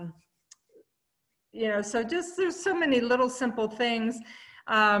 you know, so just there's so many little simple things.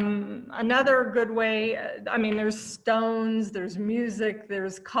 Another good way, I mean, there's stones, there's music,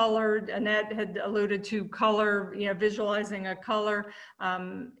 there's color. Annette had alluded to color, you know, visualizing a color.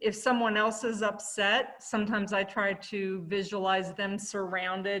 If someone else is upset, sometimes I try to visualize them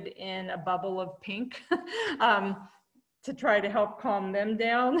surrounded in a bubble of pink to try to help calm them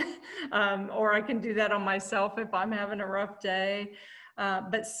down. Or I can do that on myself if I'm having a rough day.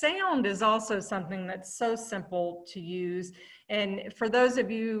 But sound is also something that's so simple to use. And for those of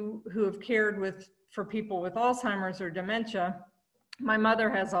you who have cared for people with Alzheimer's or dementia, my mother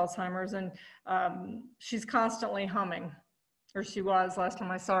has Alzheimer's, and she's constantly humming, or she was last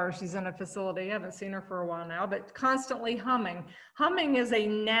time I saw her. She's in a facility. I haven't seen her for a while now, but constantly humming. Humming is a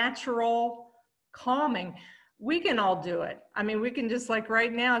natural calming. We can all do it. I mean, we can just, like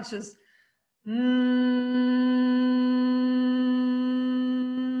right now, it's just,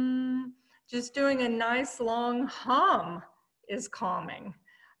 just doing a nice long hum is calming.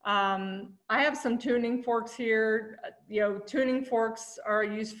 I have some tuning forks here. You know, tuning forks are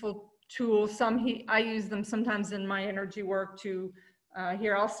a useful tool. I use them sometimes in my energy work to,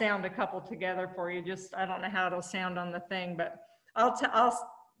 here, I'll sound a couple together for you. Just, I don't know how it'll sound on the thing, but I'll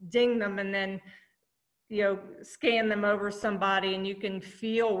ding them and then, you know, scan them over somebody, and you can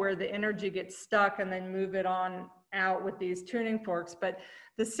feel where the energy gets stuck and then move it on out with these tuning forks. But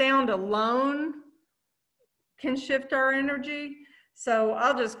the sound alone can shift our energy. So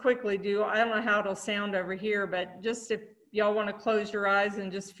I'll just quickly I don't know how it'll sound over here, but just if y'all want to close your eyes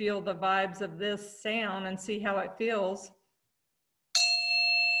and just feel the vibes of this sound and see how it feels.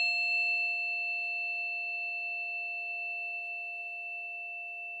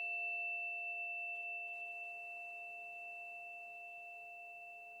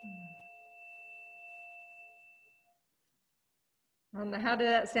 I don't know, how did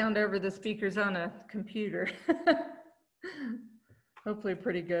that sound over the speakers on a computer? Hopefully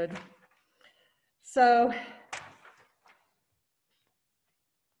pretty good. So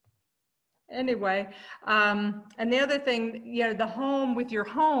anyway, and the other thing, you know, the home with your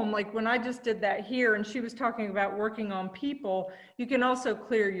home, like when I just did that here, and she was talking about working on people, you can also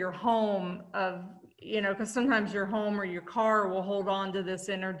clear your home of, you know, because sometimes your home or your car will hold on to this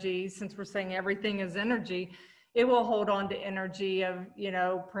energy. Since we're saying everything is energy, it will hold on to energy of, you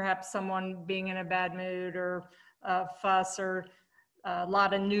know, perhaps someone being in a bad mood, or a fuss, or a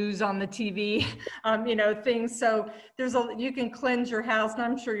lot of news on the TV, you know, things. So you can cleanse your house, and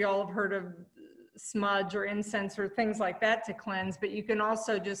I'm sure y'all have heard of smudge or incense or things like that to cleanse, but you can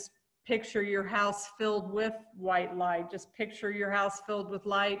also just picture your house filled with white light. Just picture your house filled with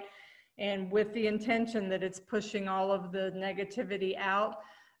light, and with the intention that it's pushing all of the negativity out.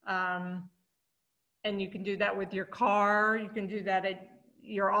 And you can do that with your car. You can do that at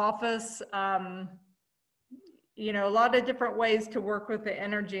your office. You know, a lot of different ways to work with the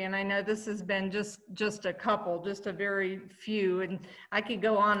energy. And I know this has been just a couple, just a very few, and I could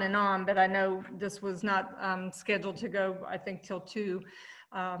go on, but I know this was not scheduled to go, I think, till 2.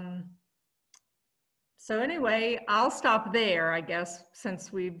 So anyway, I'll stop there, I guess,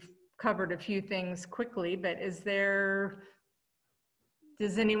 since we've covered a few things quickly. But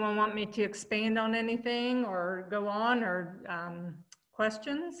does anyone want me to expand on anything or go on, or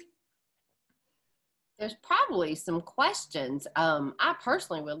questions? There's probably some questions. I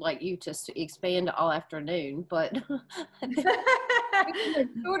personally would like you to expand all afternoon, but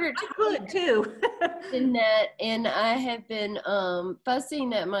shorter I could too. in that, and I have been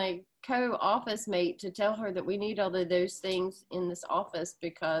fussing at my co-office mate to tell her that we need all of those things in this office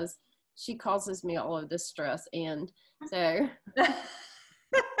because she causes me all of this stress, and so.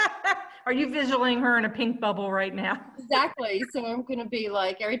 Are you visualizing her in a pink bubble right now? Exactly. So I'm going to be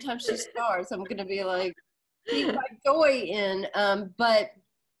like, every time she starts, I'm going to be like, keep my joy in. But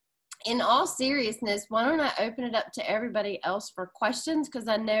in all seriousness, why don't I open it up to everybody else for questions? Because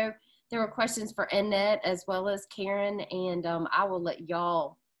I know there were questions for Annette as well as Karen, and I will let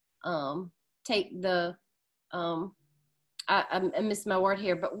y'all take the, I missed my word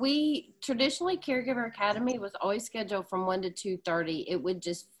here, but we traditionally, Caregiver Academy was always scheduled from 1 to 2:30. It would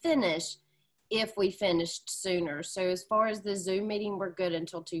just finish if we finished sooner. So as far as the Zoom meeting, we're good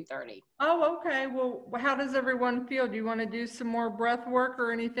until 2:30. Oh, okay. Well, how does everyone feel? Do you want to do some more breath work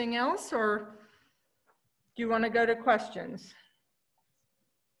or anything else, or do you want to go to questions?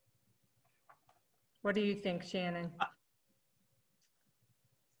 What do you think, Shannon?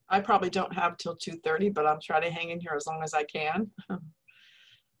 I probably don't have till 2:30, but I'm trying to hang in here as long as I can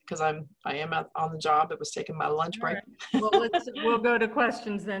because I am on the job. It was taking my lunch break. Right. Well, we'll go to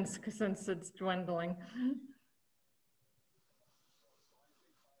questions then, since it's dwindling.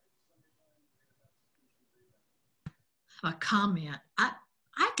 have a comment.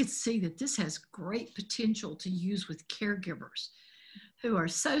 I could see that this has great potential to use with caregivers who are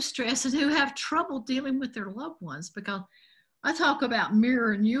so stressed and who have trouble dealing with their loved ones, because I talk about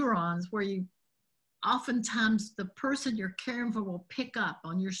mirror neurons, where you oftentimes the person you're caring for will pick up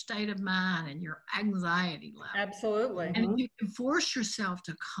on your state of mind and your anxiety level. Absolutely. And if you can force yourself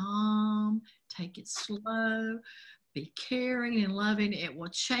to calm, take it slow, be caring and loving, it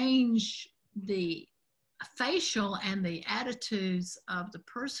will change the facial and the attitudes of the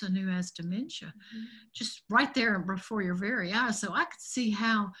person who has dementia, just right there before your very eyes. So I could see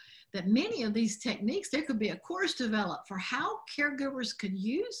how that many of these techniques, there could be a course developed for how caregivers could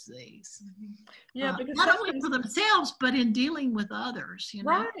use these. Yeah, because not only for themselves, but in dealing with others, you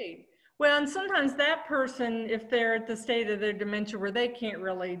know? Right. Well, and sometimes that person, if they're at the state of their dementia where they can't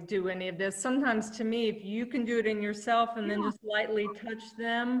really do any of this, sometimes to me, if you can do it in yourself and then just lightly touch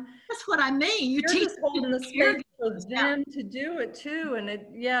them. That's what I mean. You're teach just holding the space for them to do it too. And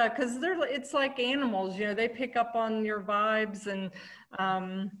because it's like animals, they pick up on your vibes and,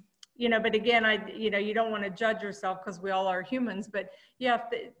 but again, you don't want to judge yourself because we all are humans, but yeah,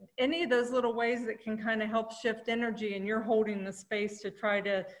 any of those little ways that can kind of help shift energy, and you're holding the space to try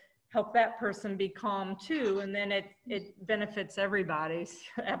to help that person be calm too, and then it benefits everybody.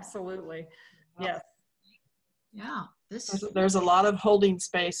 Absolutely. Yes. Yeah. There's a lot of holding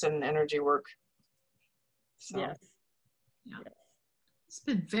space and energy work. So. Yes. Yeah. It's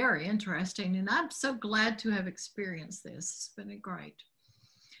been very interesting, and I'm so glad to have experienced this. It's been great.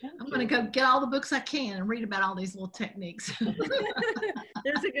 I'm going to go get all the books I can and read about all these little techniques.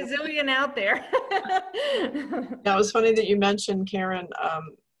 There's a gazillion out there. Yeah, it was funny that you mentioned, Karen,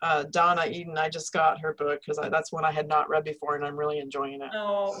 Donna Eden. I just got her book because that's one I had not read before, and I'm really enjoying it.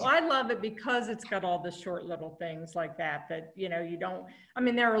 Oh, I love it because it's got all the short little things like that you don't,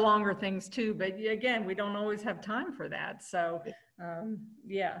 there are longer things too, but again, we don't always have time for that. So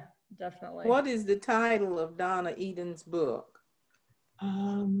yeah, definitely. What is the title of Donna Eden's book?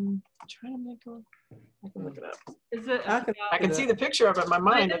 I'm trying to make I can look it up. Is it? I can see the picture of it in my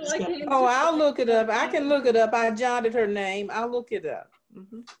mind. I'll look it up. I can look it up. I jotted her name. I'll look it up.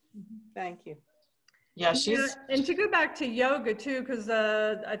 Thank you. Yeah, she's. And to go back to yoga too, because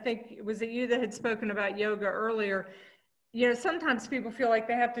I think, was it you that had spoken about yoga earlier? Sometimes people feel like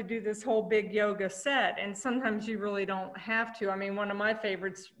they have to do this whole big yoga set, and sometimes you really don't have to. One of my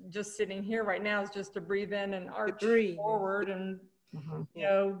favorites, just sitting here right now, is just to breathe in and arch forward, and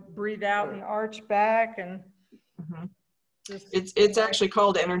breathe out and arch back, and it's actually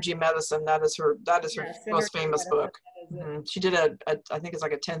called Energy Medicine. That is her most famous book. She did I think it's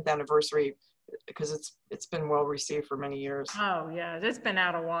like a 10th anniversary, because it's been well received for many years. Oh yeah, it's been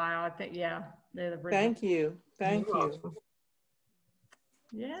out a while, I think. Yeah. Thank you. Thank you.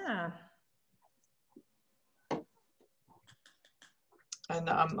 Yeah. And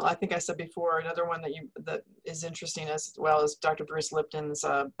I think I said before, another one that is interesting as well is Dr. Bruce Lipton's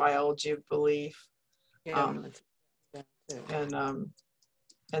Biology of Belief. Yeah.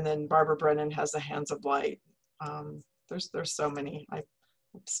 And then Barbara Brennan has The Hands of Light. There's so many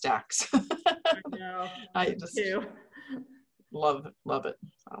stacks. I know. I just love it.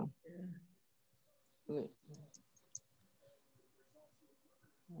 So.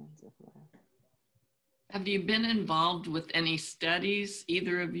 Have you been involved with any studies,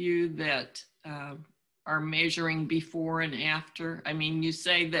 either of you, that are measuring before and after? You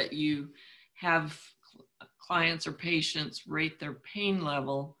say that you have clients or patients rate their pain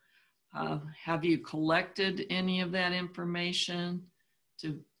level. Have you collected any of that information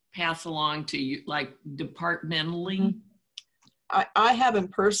to pass along to you, like departmentally? I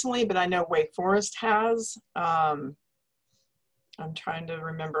haven't personally, but I know Wake Forest has. I'm trying to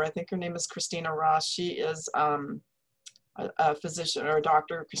remember. I think her name is Christina Ross. She is a physician or a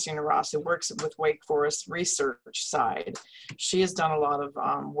doctor, Christina Ross, who works with Wake Forest research side. She has done a lot of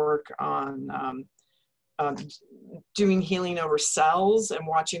work on doing healing over cells and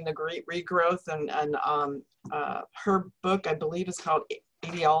watching the great regrowth. And her book, I believe, is called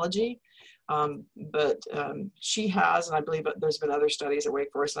Etiology. But she has, and I believe there's been other studies at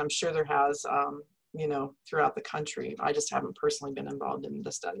Wake Forest, and I'm sure there has, throughout the country. I just haven't personally been involved in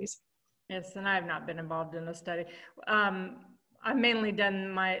the studies. Yes, and I have not been involved in the study. I've mainly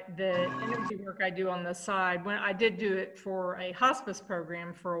done the energy work I do on the side. When I did do it for a hospice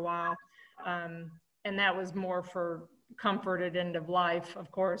program for a while, and that was more for comfort at end of life, of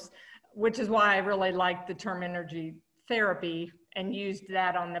course, which is why I really like the term energy therapy and used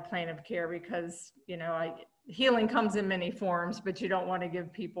that on the plan of care, because healing comes in many forms, but you don't want to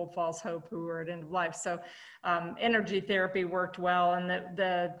give people false hope who are at end of life. So energy therapy worked well, and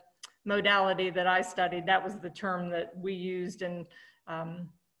the modality that I studied, that was the term that we used. And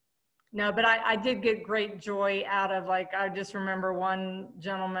no, but I did get great joy out of, like, I just remember one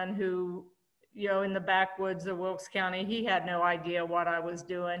gentleman who, you know, in the backwoods of Wilkes County, he had no idea what I was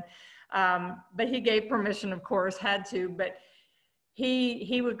doing. But he gave permission, of course, had to, but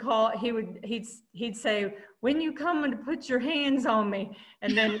he would call, he'd say, when you come and put your hands on me,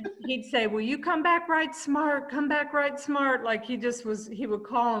 and then he'd say, will you come back right smart, come back right smart. Like he would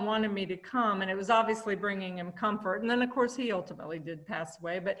call and wanted me to come, and it was obviously bringing him comfort. And then of course he ultimately did pass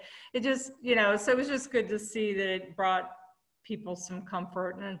away, but it just, you know, so it was just good to see that it brought people some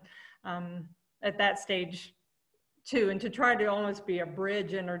comfort. And at that stage too, and to try to almost be a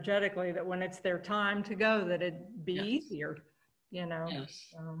bridge energetically, that when it's their time to go, that it'd be easier, you know.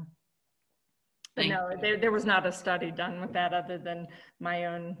 Yes. But no, there was not a study done with that other than my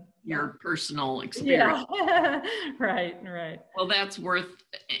own. Your personal experience. Yeah. Right. Well, that's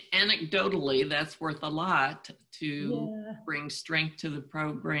anecdotally, that's worth a lot to bring strength to the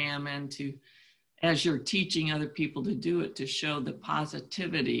program, and to, as you're teaching other people to do it, to show the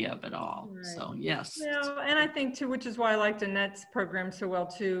positivity of it all. Right. So yes. Yeah, and I think too, which is why I liked Annette's program so well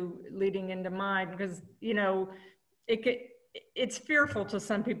too, leading into mine, because, you know, it's fearful to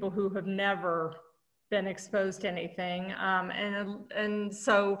some people who have never been exposed to anything. And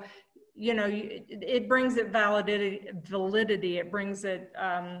so, you know, it brings it validity. It brings it,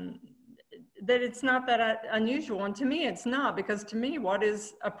 that it's not that unusual. And to me, it's not, because to me, what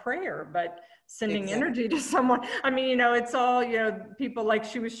is a prayer but sending energy to someone? I mean, you know, it's all, you know, people, like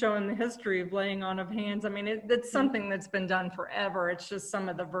she was showing the history of laying on of hands. I mean, it's something that's been done forever. It's just some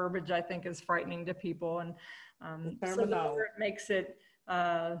of the verbiage, I think, is frightening to people. And so it makes it,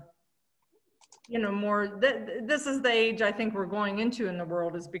 you know, more, this is the age I think we're going into in the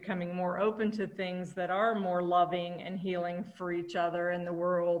world, is becoming more open to things that are more loving and healing for each other in the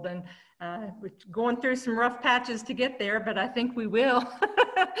world. And we're going through some rough patches to get there, but I think we will.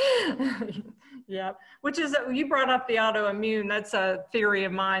 Yeah, which is, you brought up the autoimmune. That's a theory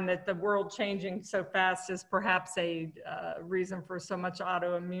of mine, that the world changing so fast is perhaps a reason for so much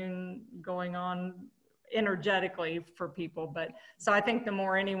autoimmune going on energetically for people. But so I think the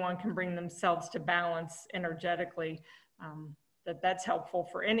more anyone can bring themselves to balance energetically, that's helpful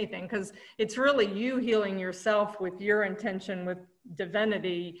for anything, because it's really you healing yourself with your intention, with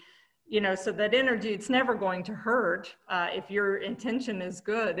divinity, you know, so that energy, it's never going to hurt. If your intention is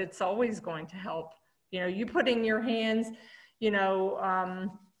good, it's always going to help. You know, you putting your hands, you know,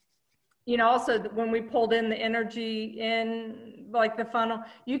 also when we pulled in the energy in, like the funnel,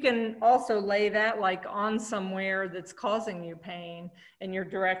 you can also lay that like on somewhere that's causing you pain, and you're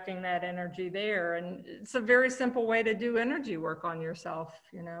directing that energy there. And it's a very simple way to do energy work on yourself,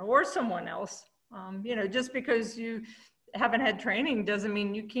 you know, or someone else. You know, just because you haven't had training doesn't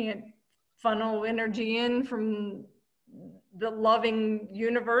mean you can't funnel energy in from the loving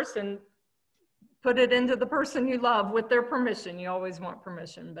universe and put it into the person you love with their permission. You always want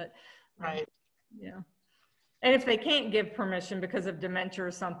permission, but right. Yeah. And if they can't give permission because of dementia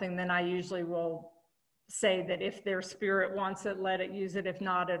or something, then I usually will say that if their spirit wants it, let it use it. If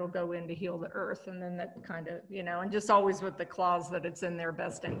not, it'll go in to heal the earth. And then that kind of, you know, and just always with the clause that it's in their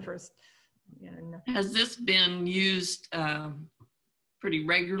best interest. You know. Has this been used pretty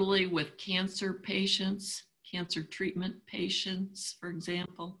regularly with cancer patients, cancer treatment patients, for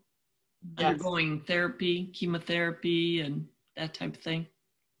example, undergoing therapy, chemotherapy, and that type of thing?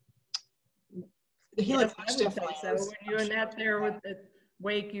 The healing touch definitely. So when you and that there with the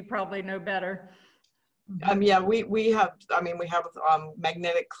wake, you probably know better. Yeah, we have, I mean, we have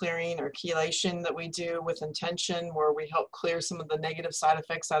magnetic clearing or chelation that we do with intention, where we help clear some of the negative side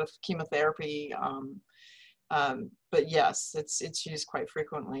effects out of chemotherapy. But yes, it's used quite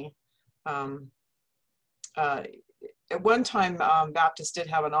frequently. At one time, Baptist did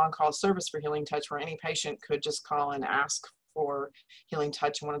have an on-call service for Healing Touch, where any patient could just call and ask for Healing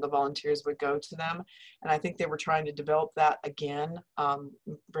Touch, and one of the volunteers would go to them. And I think they were trying to develop that again,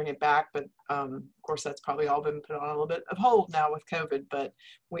 bring it back. But of course, that's probably all been put on a little bit of hold now with COVID, but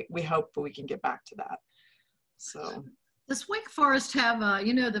we hope that we can get back to that. So. Does Wake Forest have,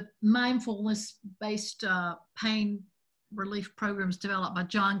 you know, the mindfulness-based pain relief programs developed by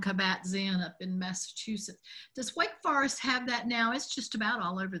John Kabat-Zinn up in Massachusetts? Does Wake Forest have that now? It's just about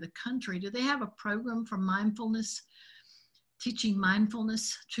all over the country. Do they have a program for mindfulness, teaching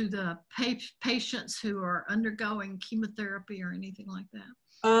mindfulness to the patients who are undergoing chemotherapy or anything like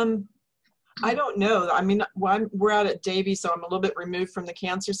that? I don't know. I mean, we're out at Davie, so I'm a little bit removed from the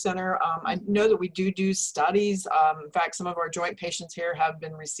cancer center. I know that we do studies. In fact, some of our joint patients here have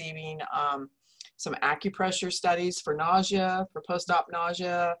been receiving some acupressure studies for nausea, for post-op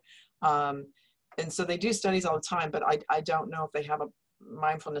nausea. And so they do studies all the time, but I don't know if they have a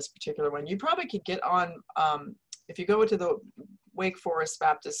mindfulness particular one. You probably could get on, if you go to the Wake Forest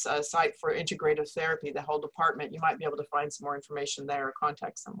Baptist site for integrative therapy, the whole department, you might be able to find some more information there or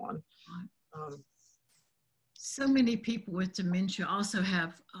contact someone. So many people with dementia also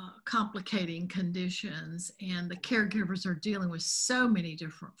have complicating conditions, and the caregivers are dealing with so many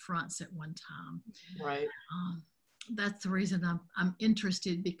different fronts at one time. Right. That's the reason I'm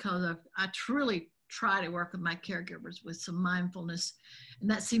interested, because I truly try to work with my caregivers with some mindfulness, and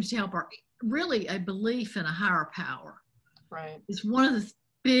that seems to help really a belief in a higher power. Right. It's one of the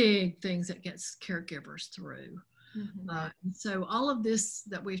big things that gets caregivers through. Right. So all of this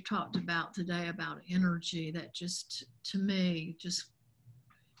that we've talked about today about energy, that just, to me, just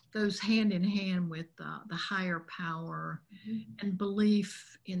goes hand in hand with the higher power and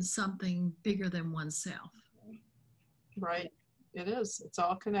belief in something bigger than oneself. Right. It is. It's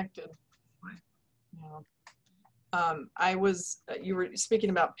all connected. Right. Yeah. You were speaking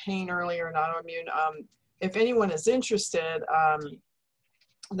about pain earlier and autoimmune. If anyone is interested,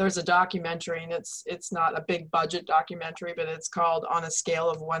 there's a documentary, and it's not a big budget documentary, but it's called On a Scale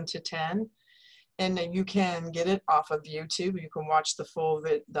of 1 to 10. And you can get it off of YouTube. You can watch the full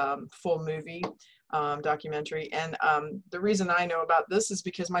movie documentary. And the reason I know about this is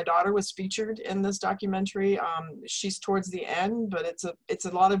because my daughter was featured in this documentary. She's towards the end, but it's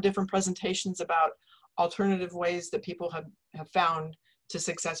a lot of different presentations about alternative ways that people have found to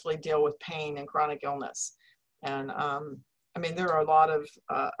successfully deal with pain and chronic illness. And I mean, there are a lot of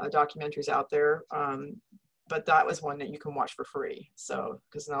documentaries out there, but that was one that you can watch for free. So,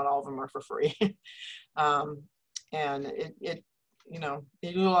 because not all of them are for free. And it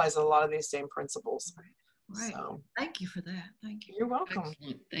utilizes a lot of these same principles. Right. So, thank you for that. Thank you. You're welcome.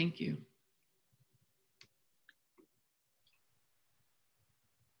 Excellent. Thank you.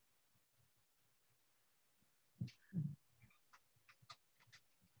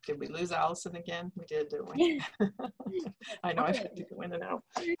 Did we lose Allison again? We did, didn't we? I know, I've had to go in and out.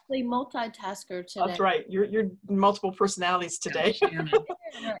 Seriously, multitasker today. That's right. You're multiple personalities today.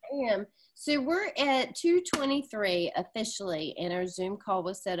 I am. So we're at 2:23 officially, and our Zoom call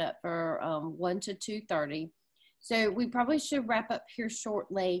was set up for 1 to 2:30. So we probably should wrap up here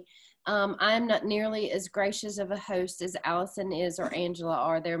shortly. I'm not nearly as gracious of a host as Allison is or Angela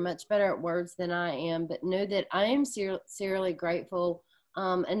are. They're much better at words than I am, but know that I am sincerely grateful,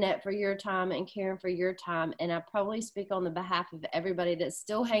 Annette, for your time, and Karen for your time. And I probably speak on the behalf of everybody that's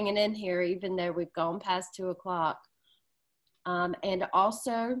still hanging in here, even though we've gone past 2 o'clock. And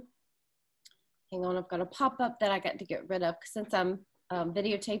also, hang on, I've got a pop-up that I got to get rid of since I'm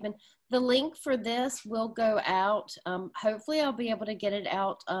videotaping. The link for this will go out. Hopefully I'll be able to get it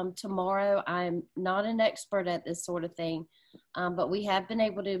out tomorrow. I'm not an expert at this sort of thing, but we have been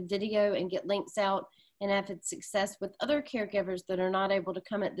able to video and get links out, and have had success with other caregivers that are not able to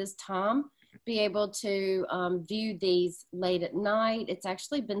come at this time, be able to view these late at night. It's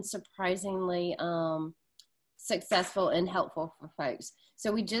actually been surprisingly successful and helpful for folks.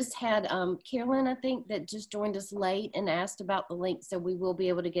 So we just had Carolyn, I think, that just joined us late and asked about the link. So we will be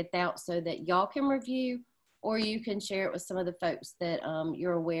able to get that out so that y'all can review, or you can share it with some of the folks that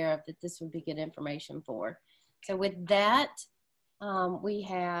you're aware of that this would be good information for. So with that, we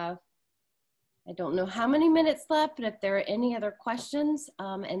have, I don't know how many minutes left, but if there are any other questions,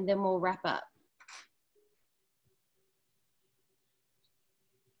 and then we'll wrap up.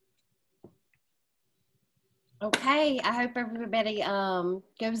 Okay, I hope everybody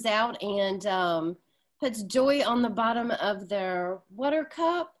goes out and puts joy on the bottom of their water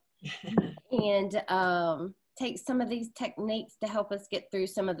cup and takes some of these techniques to help us get through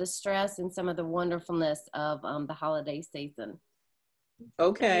some of the stress and some of the wonderfulness of the holiday season.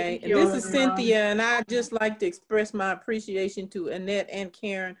 Okay, and this is Cynthia, and I'd just like to express my appreciation to Annette and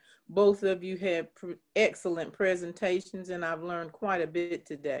Karen. Both of you had excellent presentations, and I've learned quite a bit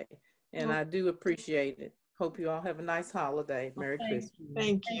today, and I do appreciate it. Hope you all have a nice holiday. Merry Christmas.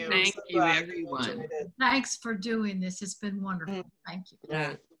 Thank you. Thank you, everyone. Thanks for doing this. It's been wonderful. Thank you.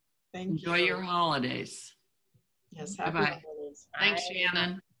 Yeah. Thank Enjoy you. your holidays. Yes, happy Bye-bye. holidays. Thanks,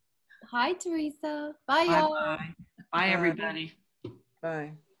 Shannon. Hi, Teresa. Bye, y'all. Bye-bye. Bye, everybody.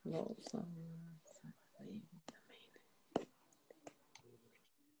 Bye.